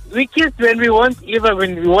 We kissed when we weren't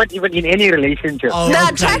even in any relationship. Oh,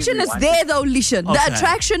 the attraction is there, though, Lishan. Okay. The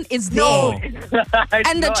attraction is there.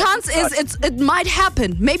 And the chance is it might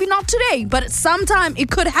happen. Maybe not today, but sometime it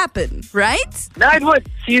could happen, right? No, it was.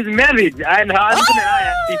 She's married, and her husband and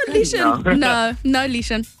I are Lishan. No,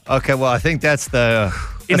 Lishan. Okay, well, I think that's the...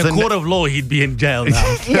 In a court of law, he'd be in jail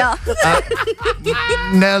now. Yeah.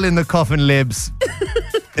 Nail in the coffin, Lebs.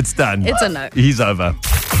 It's done. It's a no. He's over.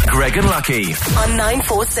 Greg and Lucky on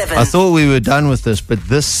 947. I thought we were done with this, but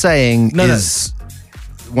this saying is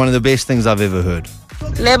one of the best things I've ever heard.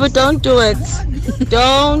 Lebo, don't do it.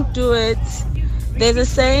 Don't do it. There's a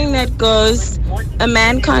saying that goes, a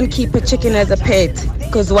man can't keep a chicken as a pet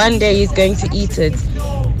because one day he's going to eat it.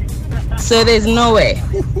 So there's no way.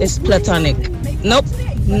 It's platonic. Nope.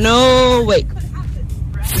 No way.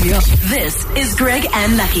 This is Greg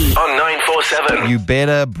and Lucky on 947. You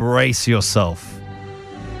better brace yourself.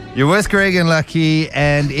 You're with Greg and Lucky,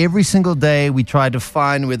 and every single day we try to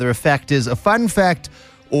find whether a fact is a fun fact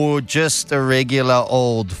or just a regular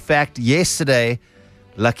old fact. Yesterday,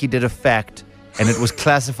 Lucky did a fact, and it was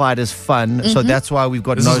classified as fun, so that's why we've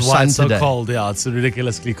got This no is why sun it's so today. cold. Yeah, it's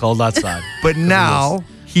ridiculously cold outside. But now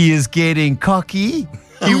he is getting cocky.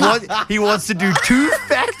 He wants to do 2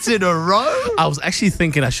 facts nights in a row? I was actually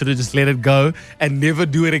thinking I should have just let it go and never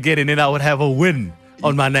do it again, and then I would have a win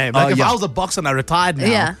on my name. Like if I was a boxer and I retired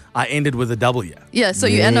now, I ended with a W. Yeah, so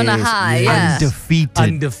you end on a high. Yeah.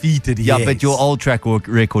 Undefeated, yes. Yeah, but your old track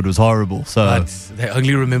record was horrible. So But they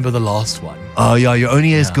only remember the last one. Oh, yeah, you're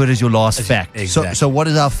only as good as your last fact. Exactly. So what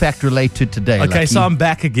does our fact relate to today? Okay, Lucky? so I'm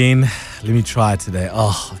back again. Let me try it today.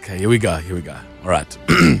 Oh, okay, here we go. All right.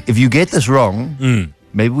 If you get this wrong,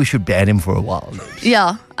 maybe we should ban him for a while.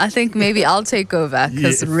 Yeah, I think maybe I'll take over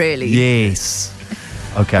because really. Yes.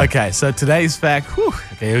 Okay, so today's fact,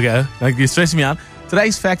 okay, here we go. Like, you're stressing me out.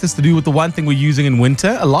 Today's fact is to do with the one thing we're using in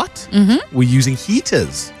winter a lot. Mm-hmm. We're using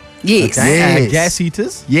heaters. Yes. Okay? Gas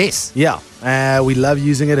heaters. Yes. Yeah. We love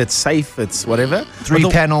using it. It's safe. It's whatever.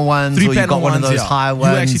 Three-panel ones, or you've got one of those high ones.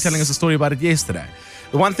 You were actually telling us a story about it yesterday.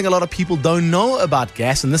 The one thing a lot of people don't know about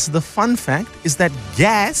gas, and this is the fun fact, is that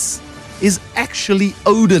gas is actually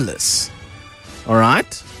odorless. All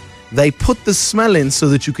right? They put the smell in so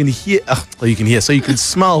that you can hear, so you can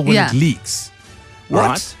smell when it leaks. What?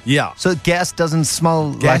 Right? Yeah. So gas doesn't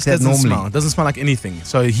smell Gas like that doesn't normally? smell. It doesn't smell like anything.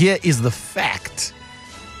 So here is the fact.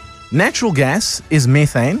 Natural gas is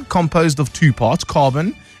methane composed of 2 parts,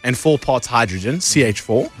 carbon, and 4 parts hydrogen,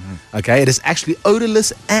 CH4. Okay, it is actually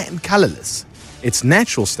odorless and colorless. It's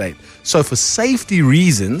natural state. So for safety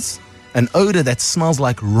reasons, an odor that smells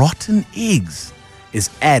like rotten eggs is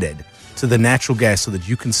added to the natural gas so that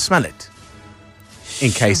you can smell it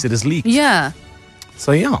in case it is leaked. Yeah.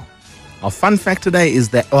 So yeah, our fun fact today is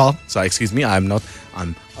that, I'm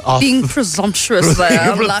being presumptuous there.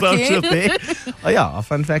 I'm lucky. there. Oh yeah, our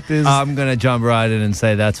fun fact is... I'm going to jump right in and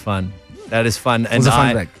say that's fun. That is fun. And What's a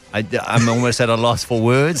fun fact? I'm almost at a loss for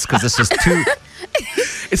words because this is two...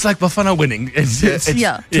 It's like Bafana winning. It's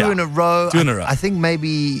two in a row. I think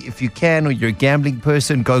maybe if you can, or you're a gambling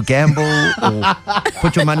person, go gamble or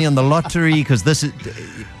put your money on the lottery because this is...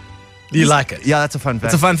 Do you like it? Yeah, that's a fun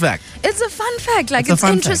fact. It's a fun fact. It's a fun fact. Like, it's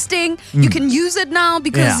fun interesting. You can use it now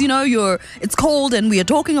because, it's cold and we are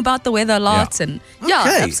talking about the weather a lot. Yeah. And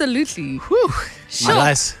Okay. absolutely. Whew. Sure.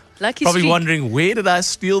 Nice. Lucky Probably streak. wondering, where did I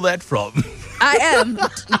steal that from? I am.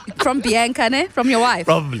 From Bianca, ne? From your wife.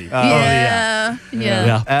 Probably. Yeah.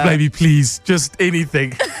 Maybe, please, just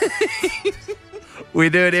anything.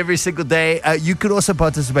 We do it every single day. You could also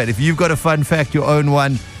participate. If you've got a fun fact, your own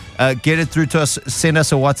one, get it through to us. Send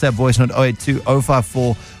us a WhatsApp voice note 082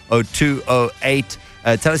 054 0208.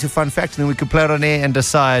 Tell us your fun fact, and then we can play it on air and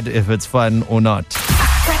decide if it's fun or not.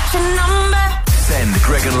 Send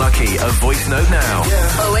Greg and Lucky a voice note now.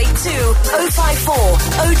 082 054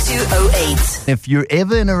 0208. If you're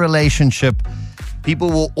ever in a relationship, people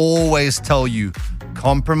will always tell you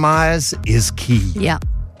compromise is key. Yeah.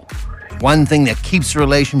 One thing that keeps the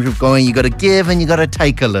relationship going, you got to give and you got to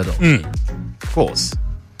take a little. Of course.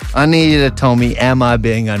 I need you to tell me, am I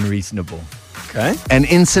being unreasonable? Okay. An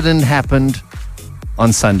incident happened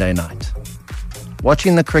on Sunday night.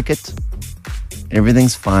 Watching the cricket,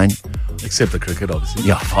 everything's fine. Except the cricket, obviously.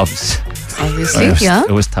 Yeah, obviously. Obviously,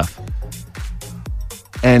 It was tough.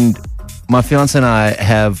 And my fiance and I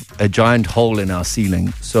have a giant hole in our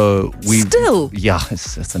ceiling. So we... Still? Yeah,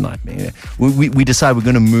 it's a nightmare. We decide we're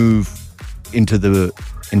going to move into the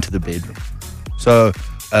bedroom. So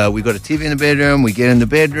we got a TV in the bedroom. We get in the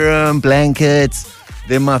bedroom, blankets.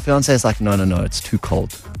 Then my fiance is like, no, it's too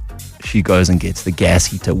cold. She goes and gets the gas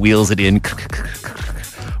heater, wheels it in,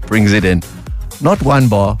 brings it in. Not one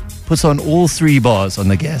bar, puts on all 3 bars on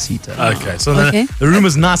the gas heater. Okay, so the room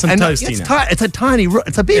is nice and toasty now. It's a tiny room.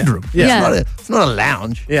 It's a bedroom. Yeah. It's not a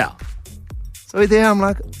lounge. Yeah. So there I'm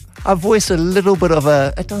like, I voice a little bit of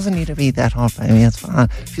it doesn't need to be that hot, baby. It's fine.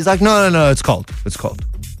 She's like, no, it's cold. It's cold.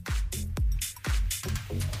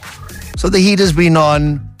 So the heater's been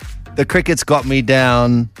on. The cricket's got me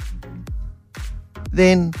down.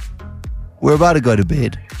 Then we're about to go to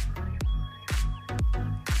bed.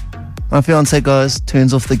 My fiance goes,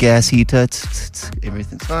 turns off the gas heater.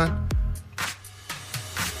 Everything's fine.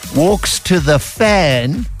 Walks to the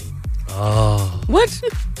fan. Oh. What?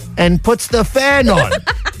 And puts the fan on.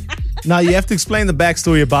 Now, you have to explain the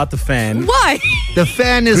backstory about the fan. Why? The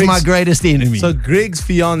fan is my greatest enemy. So Greg's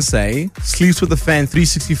fiance sleeps with the fan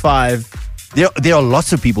 365. There are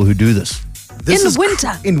lots of people who do this. In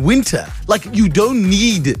winter. In winter. Like, you don't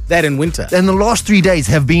need that in winter. And the last 3 days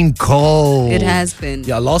have been cold. It has been.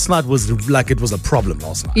 Yeah, last night was like, it was a problem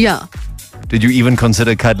last night. Yeah. Did you even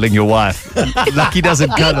consider cuddling your wife? Lucky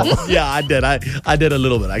doesn't cuddle. Yeah, I did. I did a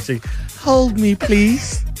little bit, actually. Hold me,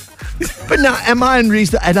 please. But now, am I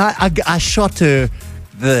unreasonable? And I shot her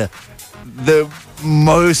the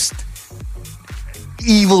most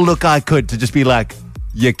evil look I could to just be like,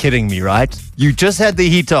 you're kidding me, right? You just had the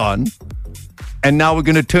heat on. And now we're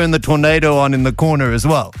going to turn the tornado on in the corner as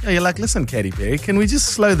well. Yeah, you're like, listen, Katy Perry, can we just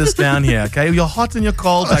slow this down here, okay? You're hot and you're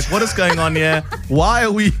cold. Like, what is going on here? Why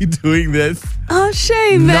are we doing this? Oh,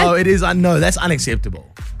 shame, man. No, it is. I know. That's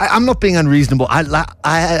unacceptable. I'm not being unreasonable. I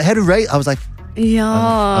had a rate. I was like, yeah.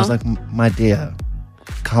 I was like, my dear,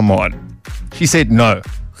 come on. She said no.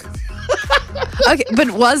 Okay, but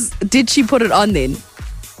did she put it on then?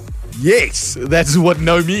 Yes, that's what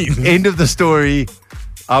no means. End of the story.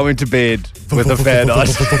 I went to bed with a fan on.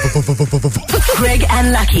 Greg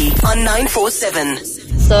and Lucky on 947.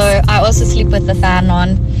 So I also sleep with the fan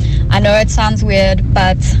on. I know it sounds weird,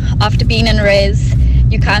 but after being in res,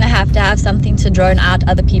 you kind of have to have something to drone out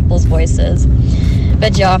other people's voices.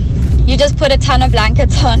 But yeah, you just put a ton of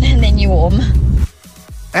blankets on and then you warm.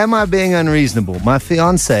 Am I being unreasonable? My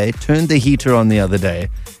fiance turned the heater on the other day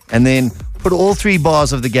and then put all 3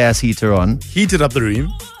 bars of the gas heater on. Heated up the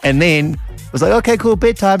room. And then was like, okay, cool,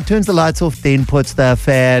 bedtime, turns the lights off, then puts the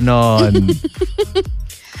fan on.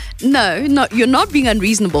 No, you're not being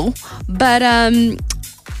unreasonable. But I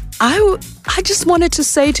just wanted to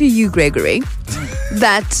say to you, Gregory,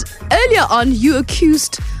 that earlier on you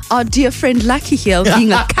accused our dear friend Lucky here of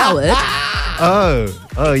being a coward.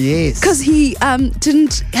 Oh, yes. Because he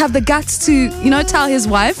didn't have the guts to, tell his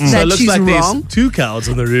wife that so it looks she's like wrong. There's 2 cowards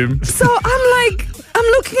in the room. So I'm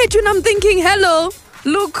looking at you and I'm thinking, hello,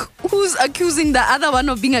 look, who's accusing the other one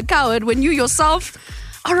of being a coward when you yourself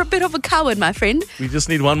are a bit of a coward, my friend. We just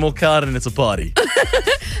need one more coward and it's a party.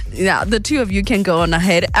 Yeah, the 2 of you can go on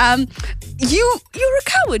ahead. You're a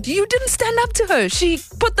coward. You didn't stand up to her. She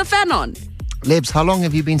put the fan on. Lebs, how long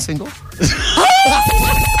have you been single? 4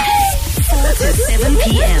 to 7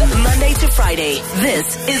 p.m. Monday to Friday.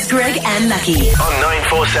 This is Greg and Lucky on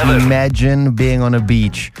 947. Imagine being on a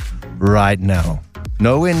beach right now.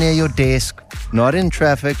 Nowhere near your desk, not in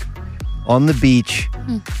traffic, on the beach,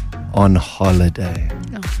 on holiday.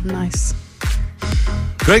 Oh, nice.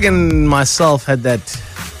 Greg and myself had that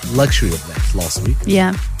luxury of that last week.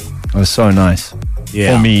 Yeah. It was so nice.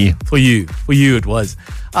 Yeah. For me. For you it was.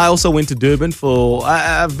 I also went to Durban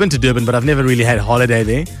I've been to Durban, but I've never really had a holiday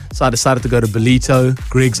there. So I decided to go to Belito,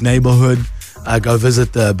 Greg's neighborhood, go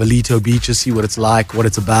visit the Belito beaches, see what it's like, what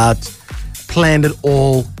it's about. Planned it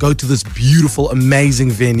all, go to this beautiful,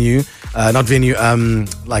 amazing venue. Not venue,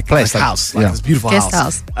 like place, house. yeah. This beautiful Guest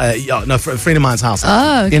house. A friend of mine's house.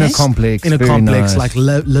 Oh, okay. In a complex. In a very complex, nice. like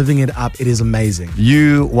living it up. It is amazing.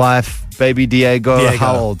 You, wife, baby Diego,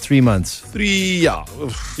 how old? 3 months? 3,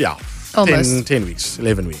 yeah. Almost. 10 weeks,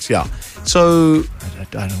 11 weeks, yeah. So I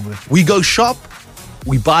don't work. we go shop.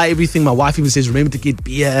 We buy everything. My wife even says, remember to get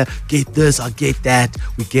beer, get this, I'll get that.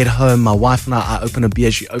 We get home. My wife and I open a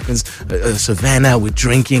beer. She opens a Savannah. We're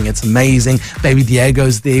drinking. It's amazing. Baby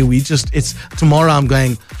Diego's there. Tomorrow I'm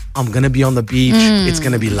going to be on the beach. It's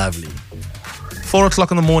going to be lovely. 4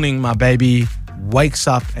 o'clock in the morning, my baby wakes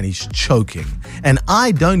up and he's choking. And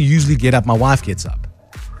I don't usually get up. My wife gets up.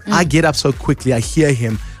 I get up so quickly. I hear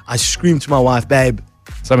him. I scream to my wife, babe,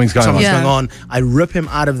 Something's going on. I rip him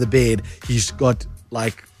out of the bed. He's got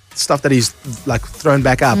like stuff that he's like thrown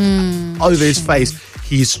back up over his face.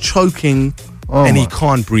 He's choking and he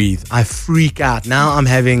can't breathe. I freak out. Now I'm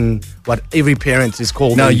having what every parent is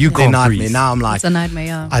called. No, you can't nightmare. breathe. Now I'm like, It's a nightmare,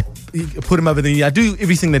 yeah. I put him over the knee. I do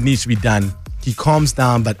everything that needs to be done. He calms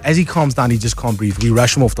down, but as he calms down, he just can't breathe. We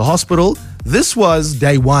rush him off to hospital. This was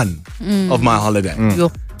day 1 of my holiday.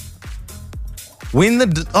 When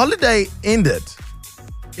the holiday ended,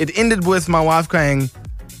 it ended with my wife going,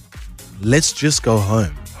 let's just go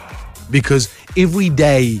home. Because every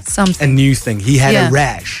day, a new thing. He had a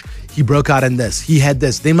rash. He broke out in this. He had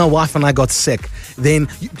this. Then my wife and I got sick. Then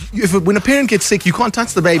when a parent gets sick, you can't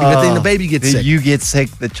touch the baby, but then the baby gets sick. You get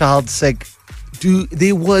sick, the child's sick. Dude,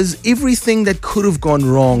 there was everything that could have gone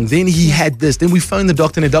wrong. Then he had this. Then we phoned the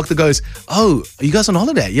doctor and the doctor goes, oh, are you guys on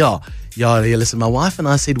holiday? Yeah, listen, my wife and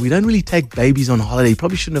I said, we don't really take babies on holiday. You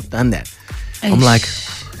probably shouldn't have done that. I'm like,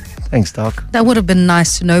 thanks, Doc. That would have been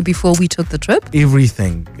nice to know before we took the trip.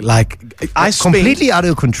 Everything. Like, I spent... Completely out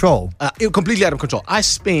of control. Completely out of control. I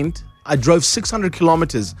drove 600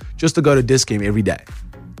 kilometers just to go to disc game every day.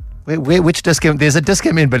 Which disc game? There's a disc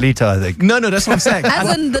game in Belito, I think. No, that's what I'm saying.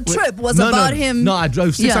 As in the trip was about him. No, I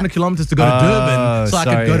drove 600 kilometers to go to Durban so I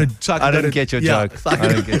could go to... I didn't get your joke.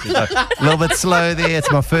 A little bit slow there.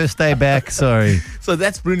 It's my first day back. Sorry. So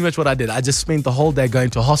that's pretty much what I did. I just spent the whole day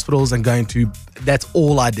going to hospitals and that's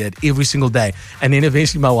all I did every single day. And then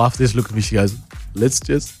eventually my wife just looked at me. She goes, let's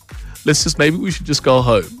just, maybe we should just go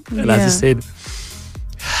home. And I just said,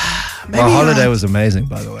 my holiday was amazing,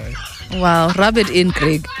 by the way. Wow, rub it in,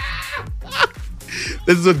 Greg.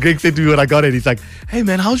 This is what Greg said to me when I got it. He's like, hey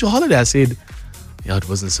man, how's your holiday? I said, Yeah, it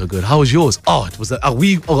wasn't so good. How was yours? Oh, it was.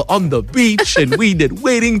 We were on the beach and we did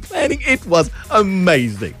wedding planning. It was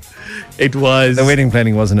amazing. It was. The wedding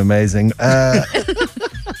planning wasn't amazing.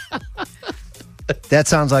 That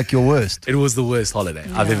sounds like your worst. It was the worst holiday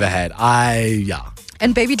I've ever had.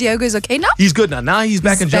 And baby Diogo is okay now? He's good now. Now he's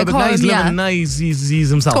back in Joburg. Now he's living. Now he's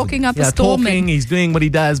himself. Talking up a storm. Talking. He's doing what he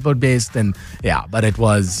does but best. And but it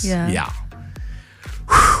was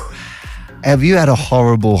Have you had a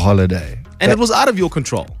horrible holiday? And it was out of your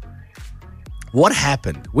control. What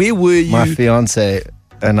happened? Where were you? My fiance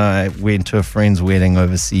and I went to a friend's wedding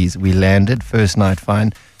overseas. We landed first night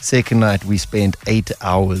fine. Second night we spent 8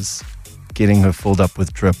 hours getting her filled up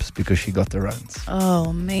with drips because she got the runs.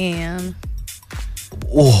 Oh man.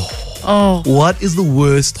 What is the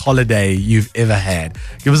worst holiday you've ever had?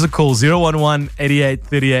 Give us a call,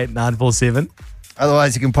 011-8838-947.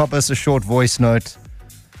 Otherwise, you can pop us a short voice note.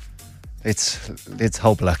 Let's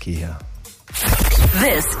help Lucky here.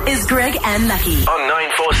 This is Greg and Lucky on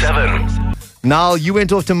 947. Now, you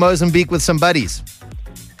went off to Mozambique with some buddies.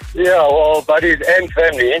 Yeah, well, buddies and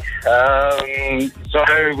family. So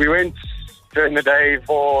we went during the day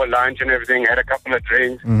for lunch and everything, had a couple of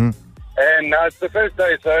drinks. Mm-hmm. And it's the first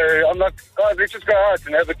day, so I'm like, guys, let's just go out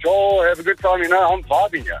and have a jaw, have a good time, I'm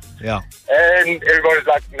vibing here. Yeah. And everybody's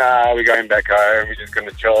like, nah, we're going back home, we're just going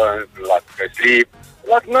to chill and like go sleep. I'm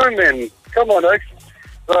like, no, man, come on, Oaks.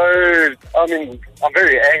 So, I'm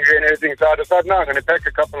very angry and everything, so I decided, no, I'm going to pack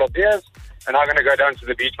a couple of beers and I'm going to go down to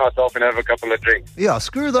the beach myself and have a couple of drinks. Yeah,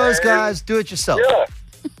 screw those guys, do it yourself. Yeah,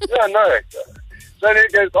 no. So then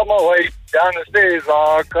it goes on my way down the stairs,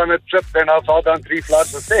 I kind of tripped and I fell down 3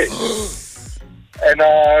 flights of stairs. And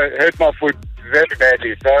I hurt my foot very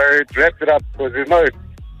badly. So I wrapped it up because there's no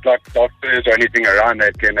doctors or anything around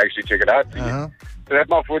that can actually check it out. So I had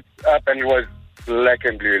my foot up and it was black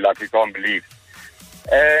and blue, like you can't believe.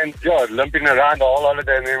 And limping around the whole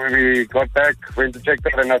holiday. And then when we got back, went to check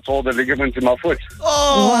that and I saw the ligament in my foot.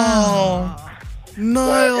 Oh, wow.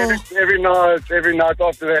 No. So every night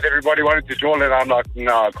after that, everybody wanted to join, and I'm like,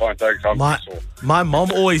 no, I can't take something sore. My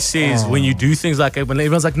mom always says when you do things like when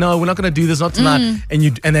everyone's like, no, we're not going to do this, not tonight, and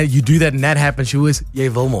then you do that and that happens, she always, jy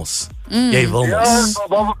wil mos. Jy wil mos. Yeah,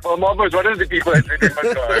 my mom was one of the people that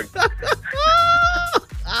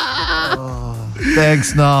said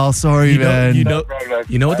Thanks, Niall. Sorry, man. You know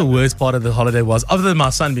what the worst part of the holiday was, other than my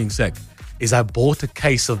son being sick, is I bought a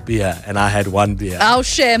case of beer and I had one beer. Oh,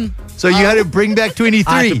 shame. So you had to bring back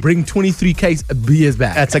 23? I had to bring 23 case of beers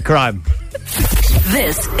back. That's a crime.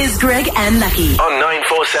 This is Greg and Lucky on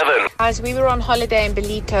 947. As we were on holiday in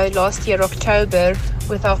Ballito last year, October,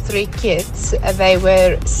 with our 3 kids. They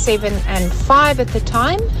were 7 and 5 at the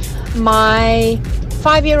time. My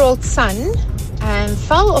 5-year-old son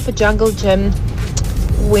fell off a jungle gym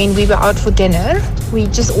when we were out for dinner. We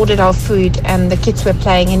just ordered our food and the kids were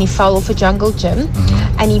playing and he fell off a jungle gym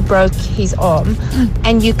and he broke his arm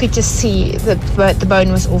and you could just see the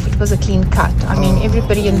bone was off. It was a clean cut.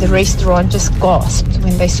 Everybody in the restaurant just gasped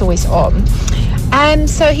when they saw his arm. And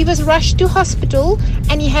so he was rushed to hospital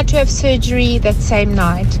and he had to have surgery that same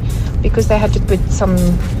night because they had to put some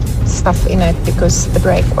stuff in it because the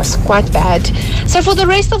break was quite bad. So for the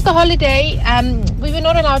rest of the holiday, we were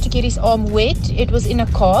not allowed to get his arm wet. It was in a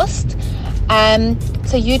cast.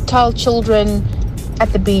 So you tell children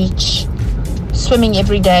at the beach swimming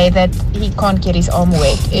every day that he can't get his arm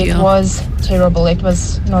wet. It was terrible. It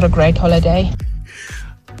was not a great holiday.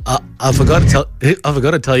 I forgot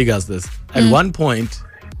to tell you guys this. At one point,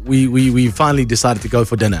 we finally decided to go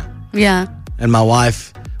for dinner. Yeah. And my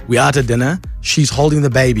wife, we are at dinner. She's holding the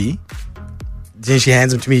baby. Then she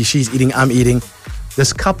hands him to me. She's eating. I'm eating.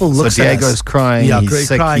 This couple looks at us. So Diego's crying. Yeah, he's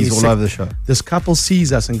sick. crying. He's all over the show. This couple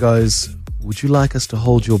sees us and goes, "Would you like us to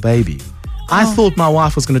hold your baby?" I thought my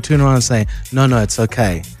wife was going to turn around and say, "No, it's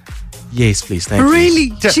okay." Yes, please, thank you.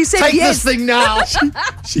 Really? She said Take yes. this thing now.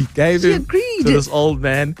 She gave him agreed. to this old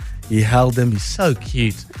man. He held him. He's so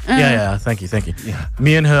cute. Yeah, thank you. Yeah.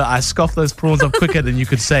 Me and her, I scoffed those prawns up quicker than you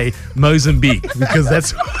could say Mozambique because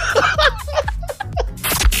that's...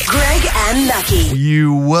 Greg and Lucky.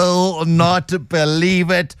 You will not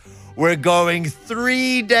believe it. We're going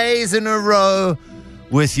 3 days in a row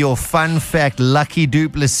with your fun fact, Lucky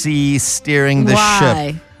Duplessis steering the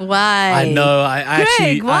ship. Why? I know.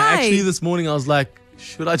 I why? actually this morning I was like,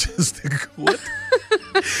 should I just what?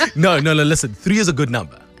 No, listen. 3 is a good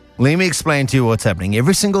number. Let me explain to you what's happening.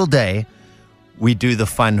 Every single day, we do the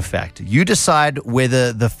fun fact. You decide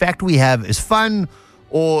whether the fact we have is fun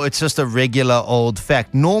or it's just a regular old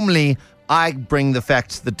fact. Normally, I bring the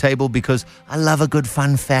facts to the table because I love a good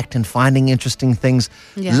fun fact and finding interesting things.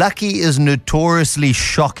 Yeah. Lucky is notoriously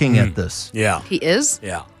shocking at this. Yeah. He is?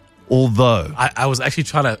 Yeah. Although I was actually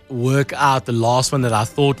trying to work out the last one that I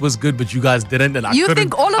thought was good, but you guys didn't, and I You couldn't.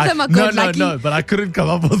 think all of them are good, Lucky? No, but I couldn't come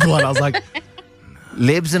up with one. I was like,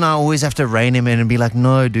 Lebs and I always have to rein him in and be like,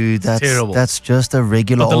 no, dude, terrible. That's just a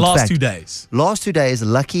regular but the old last fact. 2 days. Last 2 days,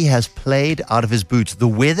 Lucky has played out of his boots. The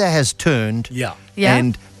weather has turned. Yeah.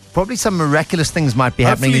 And probably some miraculous things might be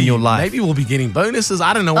happening in your life. Maybe we'll be getting bonuses.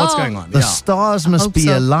 I don't know what's going on. The stars must be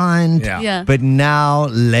aligned. Yeah. But now,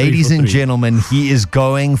 ladies and gentlemen, he is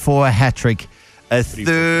going for a hat-trick. A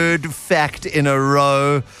third fact in a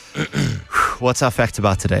row. What's our fact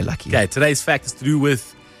about today, Lucky? Okay, today's fact is to do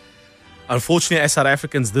with, unfortunately, as South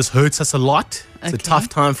Africans, this hurts us a lot. It's a tough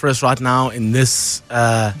time for us right now in this...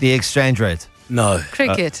 the exchange rate? No.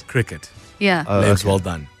 Cricket. Cricket. Yeah. Lebs, well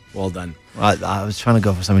done. Well done. I was trying to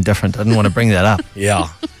go for something different. I didn't want to bring that up. Yeah.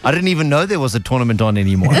 I didn't even know there was a tournament on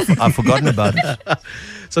anymore. I've forgotten about it.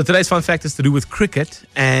 So today's fun fact is to do with cricket,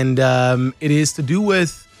 and it is to do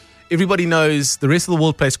with... Everybody knows the rest of the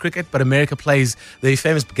world plays cricket, but America plays the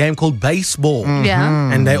famous game called baseball.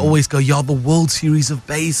 Yeah. And they always go, the World Series of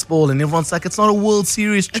baseball. And everyone's like, it's not a World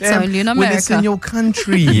Series, champ. It's only in America. When it's in your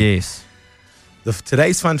country. Yes.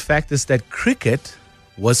 Today's fun fact is that cricket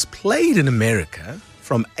was played in America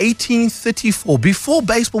from 1834, before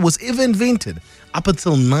baseball was ever invented, up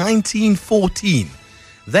until 1914.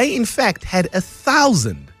 They, in fact, had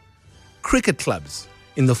 1,000 cricket clubs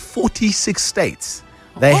in the 46 states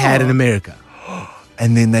they had in America.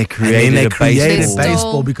 And then they created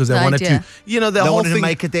baseball because they wanted to, the whole wanted thing, to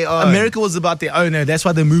make it their own. America was about their own. That's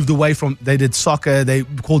why they moved away from, they did soccer, they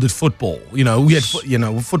called it football. We had,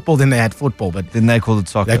 football, then they had football, but then they called it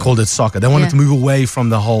soccer. They called it soccer. They wanted to move away from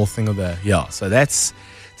the whole thing of so that's,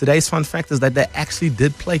 today's fun fact is that they actually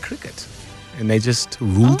did play cricket and they just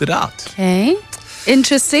ruled it out. Okay.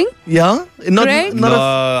 Interesting. Yeah?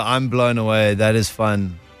 I'm blown away. That is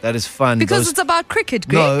fun. That is fun. Because it's about cricket,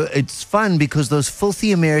 Greg. No, it's fun because those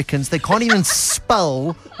filthy Americans, they can't even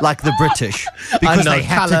spell like the British because they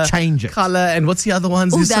have to change it. Colour, and what's the other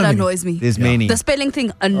ones? Oh, that annoys me. There's many. The spelling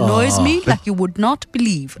thing annoys me like you would not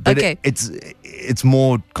believe. But okay. It's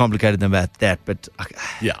more complicated than that. But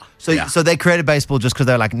So they created baseball just because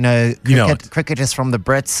they're like, no, cricket is from the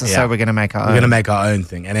Brits, so we're going to make our own. We're going to make our own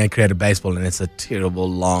thing. And they created baseball, and it's a terrible,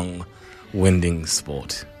 long, winding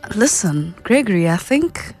sport. Listen, Gregory, I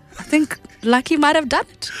think Lucky might have done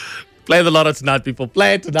it. Play the lotto tonight, people.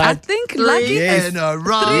 Play it tonight. I think Lucky in a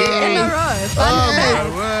row. 3 in a row. Oh,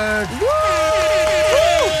 my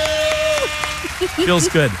word. Feels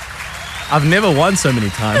good. I've never won so many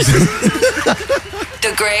times.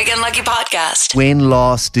 The Greg and Lucky Podcast. When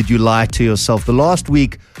last did you lie to yourself? The last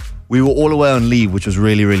week, we were all away on leave, which was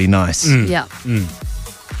really, really nice. Yeah.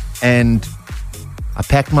 And I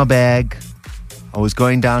packed my bag. I was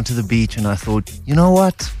going down to the beach and I thought, you know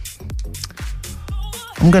what?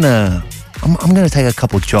 I'm gonna take a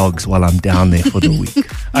couple jogs while I'm down there for the week.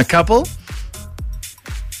 A couple?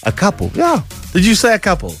 A couple, yeah. Did you say a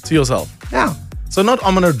couple to yourself? Yeah. So not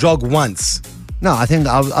I'm gonna jog once. No, I think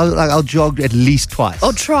I'll jog at least twice.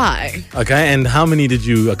 Or try. Okay, and how many did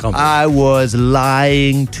you accomplish? I was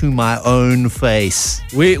lying to my own face.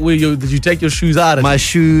 Did you take your shoes out? My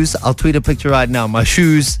shoes, I'll tweet a picture right now. My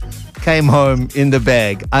shoes came home in the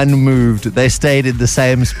bag, unmoved. They stayed in the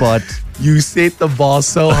same spot. You set the bar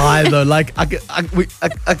so high, though. Like a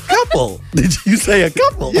couple. Did you say a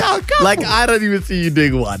couple? Yeah, a couple. Like I don't even see you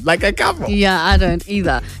doing one. Like a couple. Yeah, I don't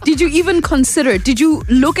either. Did you even consider it? Did you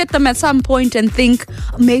look at them at some point and think,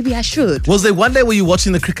 maybe I should? Was there one day where you're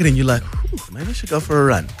watching the cricket and you're like, maybe I should go for a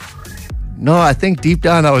run? No, I think deep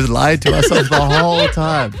down I was lying to myself the whole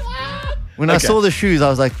time. When I saw the shoes, I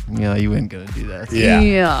was like, yeah, you weren't going to do that.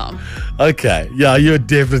 Yeah. Okay. Yeah, you're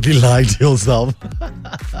definitely lying to yourself.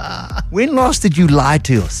 When last did you lie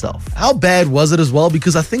to yourself? How bad was it as well?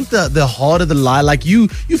 Because I think the harder the lie, like you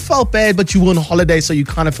felt bad, but you were on holiday, so you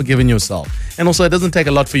kind of forgiven yourself. And also, it doesn't take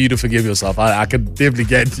a lot for you to forgive yourself. I can definitely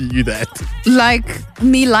guarantee you that. Like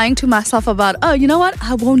me lying to myself about, oh, you know what?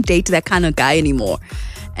 I won't date that kind of guy anymore.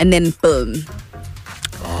 And then, boom.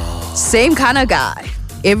 Same kind of guy.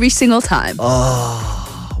 Every single time.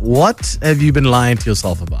 What have you been lying to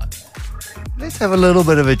yourself about? Let's have a little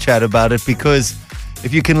bit of a chat about it, because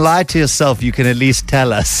if you can lie to yourself, you can at least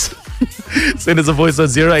tell us. Send us a voice on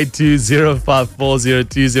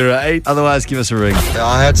 082-054-0208. Otherwise, give us a ring.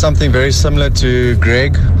 I had something very similar to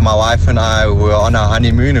Greg. My wife and I were on our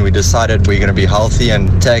honeymoon and we decided we're going to be healthy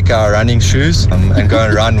and take our running shoes and go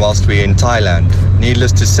and run whilst we're in Thailand.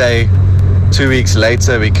 Needless to say, 2 weeks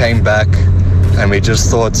later we came back and we just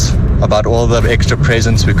thought about all the extra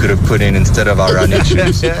presents we could have put in instead of our running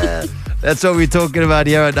shoes. That's what we're talking about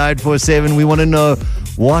here at 947. We want to know,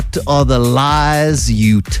 What are the lies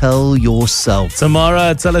you tell yourself?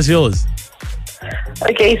 Tamara, tell us yours.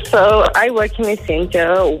 Okay, so I work in a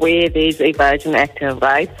center where there's a virgin active,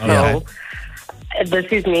 right? So this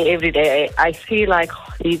is me every day. I see like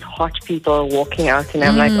these hot people walking out and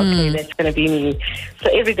I'm like, okay, that's going to be me. So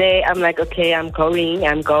every day I'm like, okay, I'm going.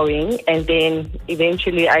 And then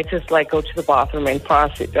eventually I just like go to the bathroom and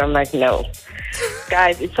pass it. I'm like, no.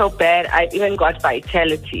 Guys, it's so bad. I've even got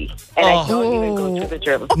vitality. And I don't even go to the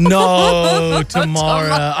gym. No,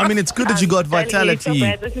 Tamara. I mean, it's good that you got vitality. So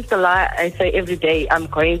bad. This is the lie I say every day. I'm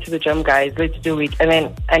going to the gym, guys. Let's do it. And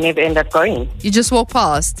then I never end up going. You just walk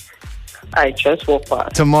past? I just walk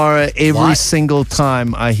past. Tamara, every single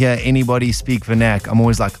time I hear anybody speak vernac, I'm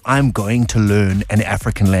always like, I'm going to learn an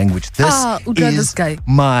African language. This is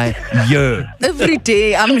my year. Every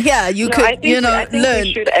day I'm here. You could, I think learn.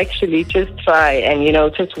 We should actually just try and,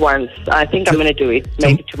 just once. I think I'm going to do it.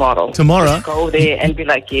 Maybe tomorrow. Tomorrow? Just go there and be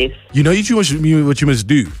like, yes. You know what you must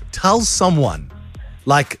do? Tell someone,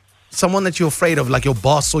 like someone that you're afraid of, like your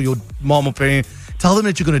boss or your mom or parent, tell them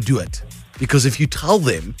that you're going to do it. Because if you tell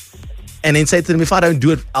them, and then say to them, if I don't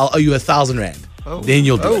do it, I'll owe you 1,000 rand. Then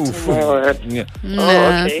you'll do it.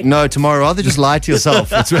 Okay. No, Tamara, rather just lie to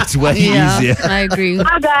yourself. It's way easier. I agree.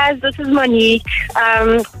 Hi guys, this is Monique.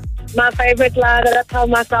 My favorite lie that I tell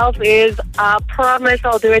myself is, I promise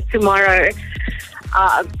I'll do it tomorrow.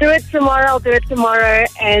 I'll do it tomorrow,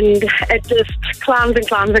 and it just climbs and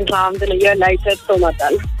climbs and climbs, and a year later it's still not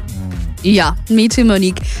done. Yeah, me too,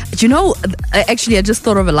 Monique. Actually, I just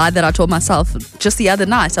thought of a lie that I told myself just the other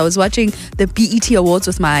night. I was watching the BET Awards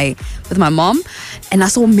with my mom, and I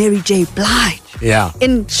saw Mary J. Blige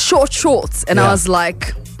in short shorts, and I was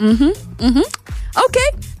like, okay,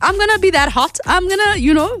 I'm gonna be that hot. I'm gonna,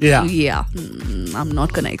 I'm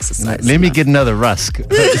not gonna exercise. Let me get another rusk.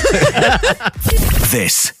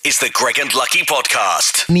 This is the Greg and Lucky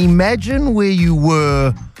podcast. And imagine where you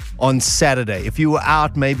were on Saturday. If you were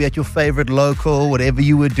out maybe at your favorite local, whatever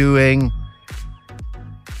you were doing,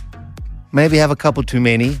 maybe have a couple too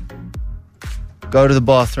many, go to the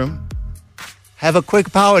bathroom, have a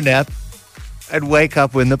quick power nap, and wake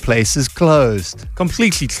up when the place is closed.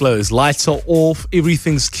 Completely closed. Lights are off.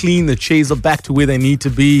 Everything's clean. The chairs are back to where they need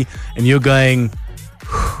to be. And you're going,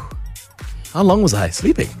 how long was I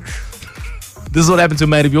sleeping? This is what happened to a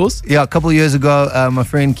mate of yours? Yeah, a couple of years ago, my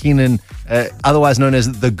friend Keenan, otherwise known as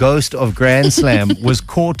the ghost of Grand Slam, was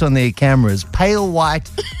caught on their cameras. Pale white.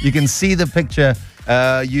 You can see the picture.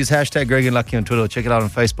 Use hashtag Greg and Lucky on Twitter. Check it out on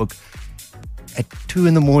Facebook. At 2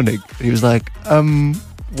 a.m. He was like,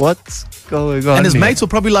 what's going on? And his here? mates were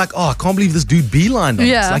probably like, I can't believe this dude beelined on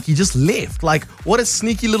Yeah. us. Like, he just left. Like, what a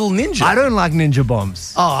sneaky little ninja. I don't like ninja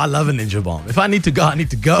bombs. Oh, I love a ninja bomb. If I need to go, I need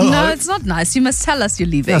to go. No, it's not nice. You must tell us you're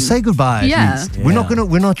leaving. Yeah, say goodbye. Yeah. At least. We're not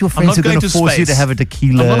your I'm friends not who are going going to to force you to space. have a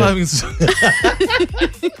tequila. I'm not having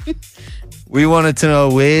We wanted to know,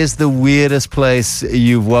 where's the weirdest place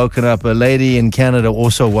you've woken up? A lady in Canada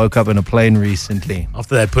also woke up in a plane recently.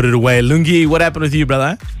 After they put it away. Lungi, what happened with you,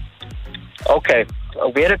 brother? Okay,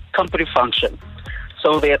 we had a company function.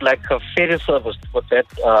 So they had like a ferry service with that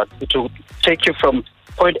to take you from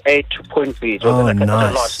point A to point B. So Oh, like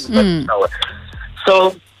nice. an hour.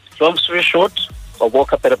 So, long story short, I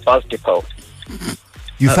woke up at a bus depot.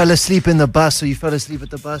 You fell asleep in the bus, or you fell asleep at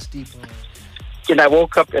the bus depot? And I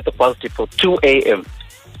woke up at the bus depot 2 a.m.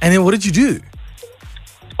 And then what did you do?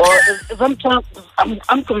 Or sometimes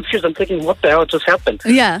I'm confused. I'm thinking, what the hell just happened?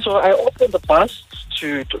 Yeah. So I opened the bus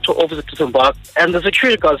to obviously disembark, and the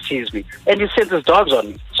security guard sees me, and he sends his dogs on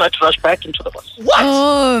me. So I had to rush back into the bus. What?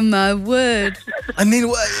 Oh, my word. And then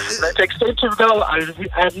Like, to explain to now, I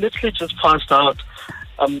literally just passed out.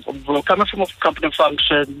 We were coming from a company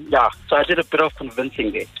function. Yeah, so I did a bit of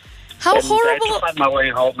convincing there. How and horrible. I had to find my way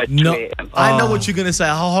home at 2 No, a.m. I know what you're going to say.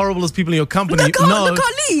 How horrible is people in your company? The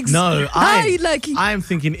colleagues. No, Hi, Lucky. I'm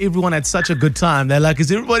thinking everyone had such a good time. They're like,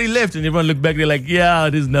 is everybody left? And everyone looked back, they're like, yeah,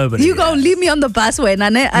 there's nobody. You go leave me on the bus when I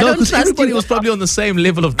No, don't because trust everybody you. was probably on the same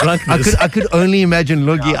level of drunkenness. I could only imagine,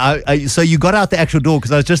 Logie. So you got out the actual door,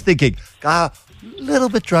 because I was just thinking, a little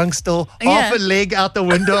bit drunk still, half a leg out the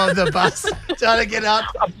window of the bus, trying to get out.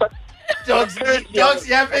 Dogs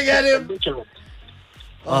yapping at him.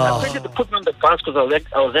 I think they put me on the bus because I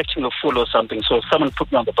was acting a fool or something. So someone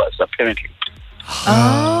put me on the bus, apparently.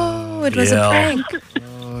 Oh, it was a prank.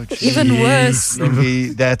 Even worse. Logie,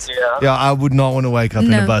 that's I would not want to wake up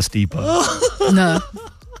in a bus depot. No.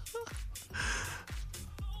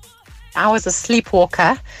 I was a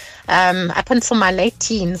sleepwalker up until my late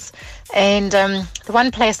teens. And the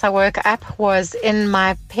one place I woke up was in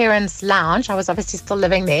my parents' lounge. I was obviously still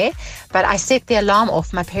living there, but I set the alarm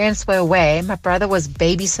off. My parents were away. My brother was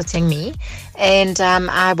babysitting me. And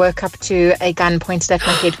I woke up to a gun pointed at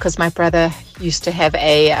my head because my brother used to have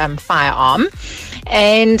a firearm.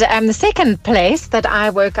 And the second place that I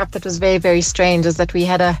woke up that was very, very strange is that we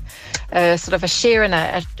had a sort of a share in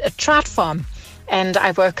a trout farm. And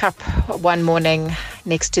I woke up one morning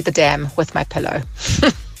next to the dam with my pillow.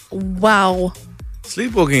 Wow.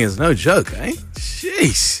 Sleepwalking is no joke, eh?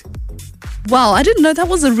 Jeez. Wow, I didn't know that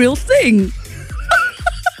was a real thing.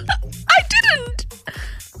 I didn't.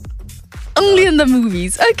 Only in the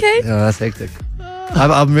movies. Okay. Yeah, that's hectic.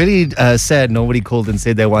 I'm really sad nobody called and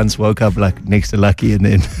said they once woke up like next to Lucky and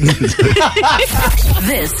then...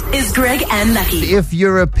 This is Greg and Lucky. If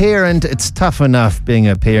you're a parent, it's tough enough being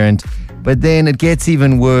a parent, but then it gets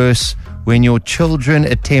even worse when your children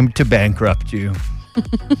attempt to bankrupt you.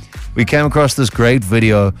 We came across this great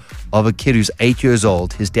video of a kid who's 8 years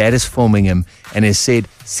old. His dad is filming him and has said,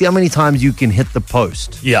 see how many times you can hit the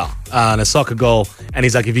post. Yeah, and a soccer goal. And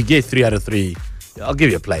he's like, if you get 3 out of 3, I'll give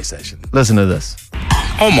you a PlayStation. Listen to this.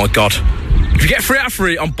 Oh my God. If you get 3 out of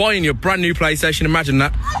 3, I'm buying you a brand new PlayStation. Imagine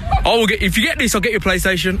that. If you get this, I'll get you a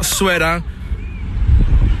PlayStation. I swear down.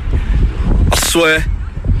 I swear.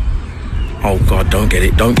 Oh God, don't get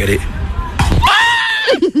it. Don't get it.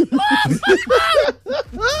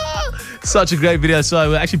 Such a great video.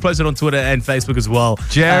 So we actually posted on Twitter and Facebook as well.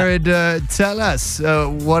 Jared, tell us,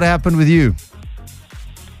 what happened with you?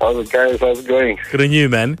 How's it, guys? How's it going? Good on you,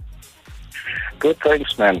 man. Good,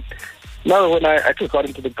 thanks, man. No, when I just got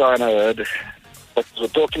into the car and I heard what we were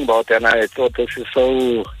talking about, and I thought this is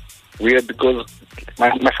so weird because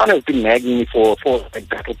my son has been nagging me for like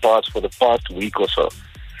battle pass for the past week or so.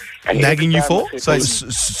 And nagging you for?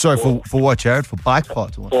 Sorry, for what, Jared? For bike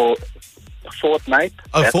pass? For Fortnite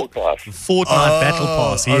Battle Pass. Fortnite Battle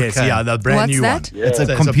Pass, yes. Okay. Yeah, the brand new that? one. Yeah. It's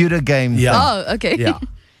a computer game. Yeah. Oh, okay. Yeah.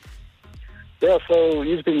 Yeah, so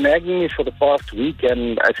he's been nagging me for the past week,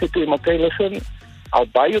 and I said to him, okay, listen, I'll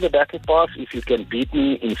buy you the Battle Pass if you can beat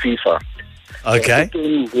me in FIFA. Okay.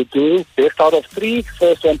 We do best out of 3,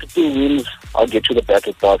 first 1 to 2 wins, I'll get you the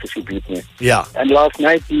Battle Pass if you beat me. Yeah. And last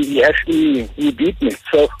night, he actually beat me.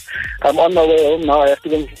 So I'm on my way home now. I have to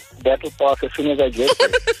go Battle Pass as soon as I get there.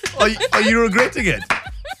 Are you regretting it?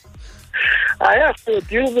 I have to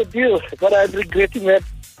deal with you, but I'm regretting that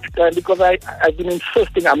because I've been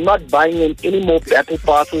insisting I'm not buying any more Battle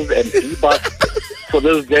Passes and V-Bucks for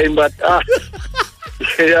this game, but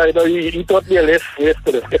yeah, you know, he taught me a lesson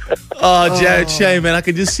yesterday. Oh, Jared, shame, man. I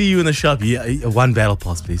can just see you in the shop. Yeah, 1 Battle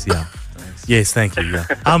Pass, please. Yeah. Yes, thank you. Yeah.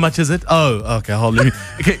 How much is it? Oh, okay. Hold on.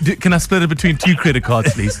 Can I split it between 2 credit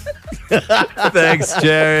cards, please? Thanks,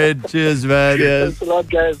 Jared. Cheers, man. Yes. Thanks a lot,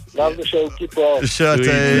 guys. Love the show. Keep on. Sure,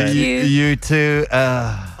 you too.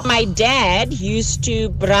 My dad used to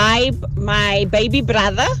bribe my baby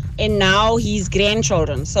brother and now his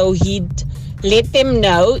grandchildren. So he'd let them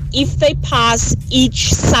know if they pass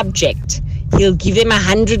each subject, he'll give them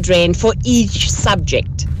 100 Rand for each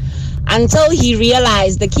subject. Until he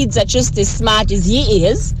realized the kids are just as smart as he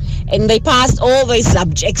is, and they passed all their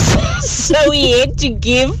subjects. So he had to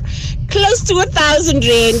give close to 1,000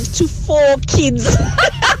 Rand to 4 kids.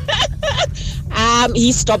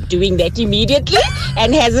 He stopped doing that immediately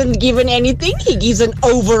and hasn't given anything. He gives an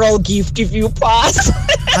overall gift if you pass.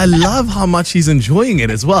 I love how much he's enjoying it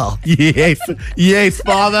as well. Yes, yes,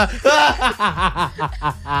 father.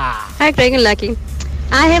 Hi, Greg and Lucky.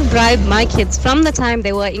 I have bribed my kids from the time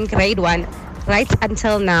they were in grade 1 right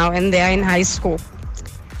until now, and they are in high school.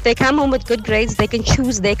 They come home with good grades, they can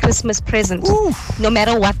choose their Christmas present, no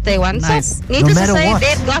matter what they want. Nice. So, needless to say,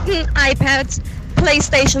 they've gotten iPads,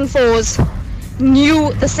 PlayStation 4s,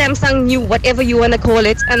 the Samsung new, whatever you want to call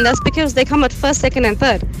it, and that's because they come at first, second, and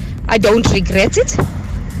third. I don't regret it,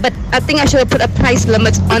 but I think I should have put a price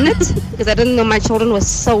limit on it because I didn't know my children were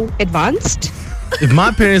so advanced. If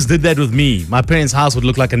my parents did that with me, my parents' house would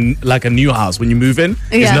look like a new house. When you move in,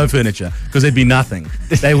 there's no furniture because there'd be nothing.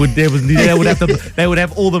 They would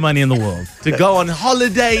have all the money in the world to go on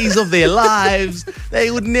holidays of their lives.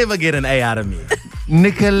 They would never get an A out of me.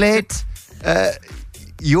 Nicolette,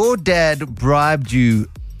 your dad bribed you,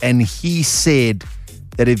 and he said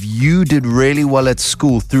that if you did really well at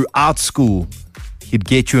school, throughout school, he'd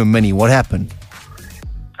get you a mini. What happened?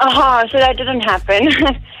 Oh, so that didn't happen.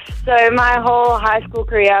 So my whole high school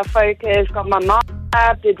career focused, got my marks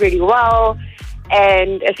up, did really well.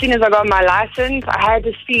 And as soon as I got my license, I had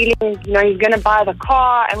this feeling, he's going to buy the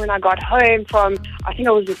car. And when I got home from, I think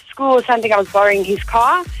I was at school or something, I was borrowing his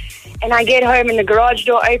car. And I get home and the garage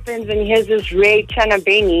door opens and here's this red Chana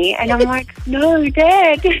Benny. And I'm like, no,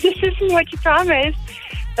 Dad, this isn't what you promised.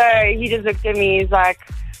 So he just looked at me. He's like,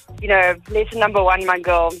 lesson number 1, my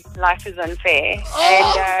girl, life is unfair.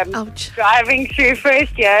 And driving through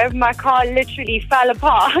first year, my car literally fell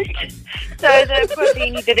apart. So the poor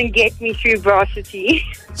Benny didn't get me through varsity.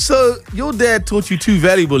 So your dad taught you 2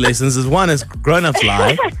 valuable lessons. One is grown-ups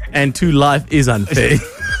lie, and 2, life is unfair.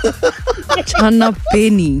 Chana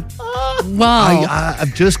Benny. Wow.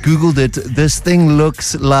 I've just Googled it. This thing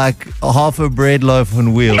looks like half a bread loaf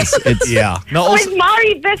on wheels. It's No, also, with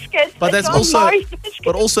Mari biscuits. but that's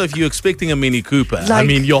also if you're expecting a Mini Cooper. I Like-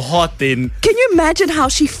 mean, your heart then. Can you imagine how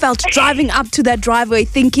she felt driving up to that driveway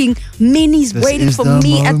thinking Minnie's This waiting is for the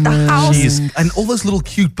me at the moment. house? And all those little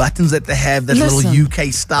cute buttons that they have, that Listen. little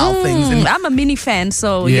UK style things. And I'm a Minnie fan,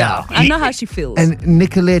 so Yeah. I know how she feels. And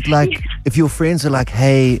Nicolette, like, if your friends are like,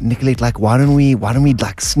 "Hey, Nicolette, like, why don't we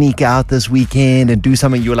like sneak out this weekend and do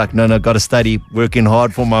something?" You're like, "No, got to study, working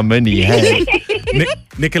hard for my Mini." Hey,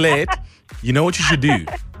 Nicolette, you know what you should do?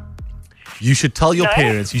 You should tell your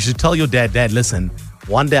parents, you should tell your dad, "Listen,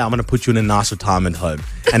 one day I'm going to put you in a nice retirement home.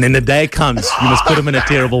 And then the day comes, you must put him in a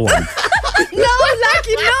terrible one." No,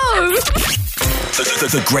 Lucky, no.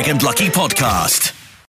 The Greg and Lucky Podcast.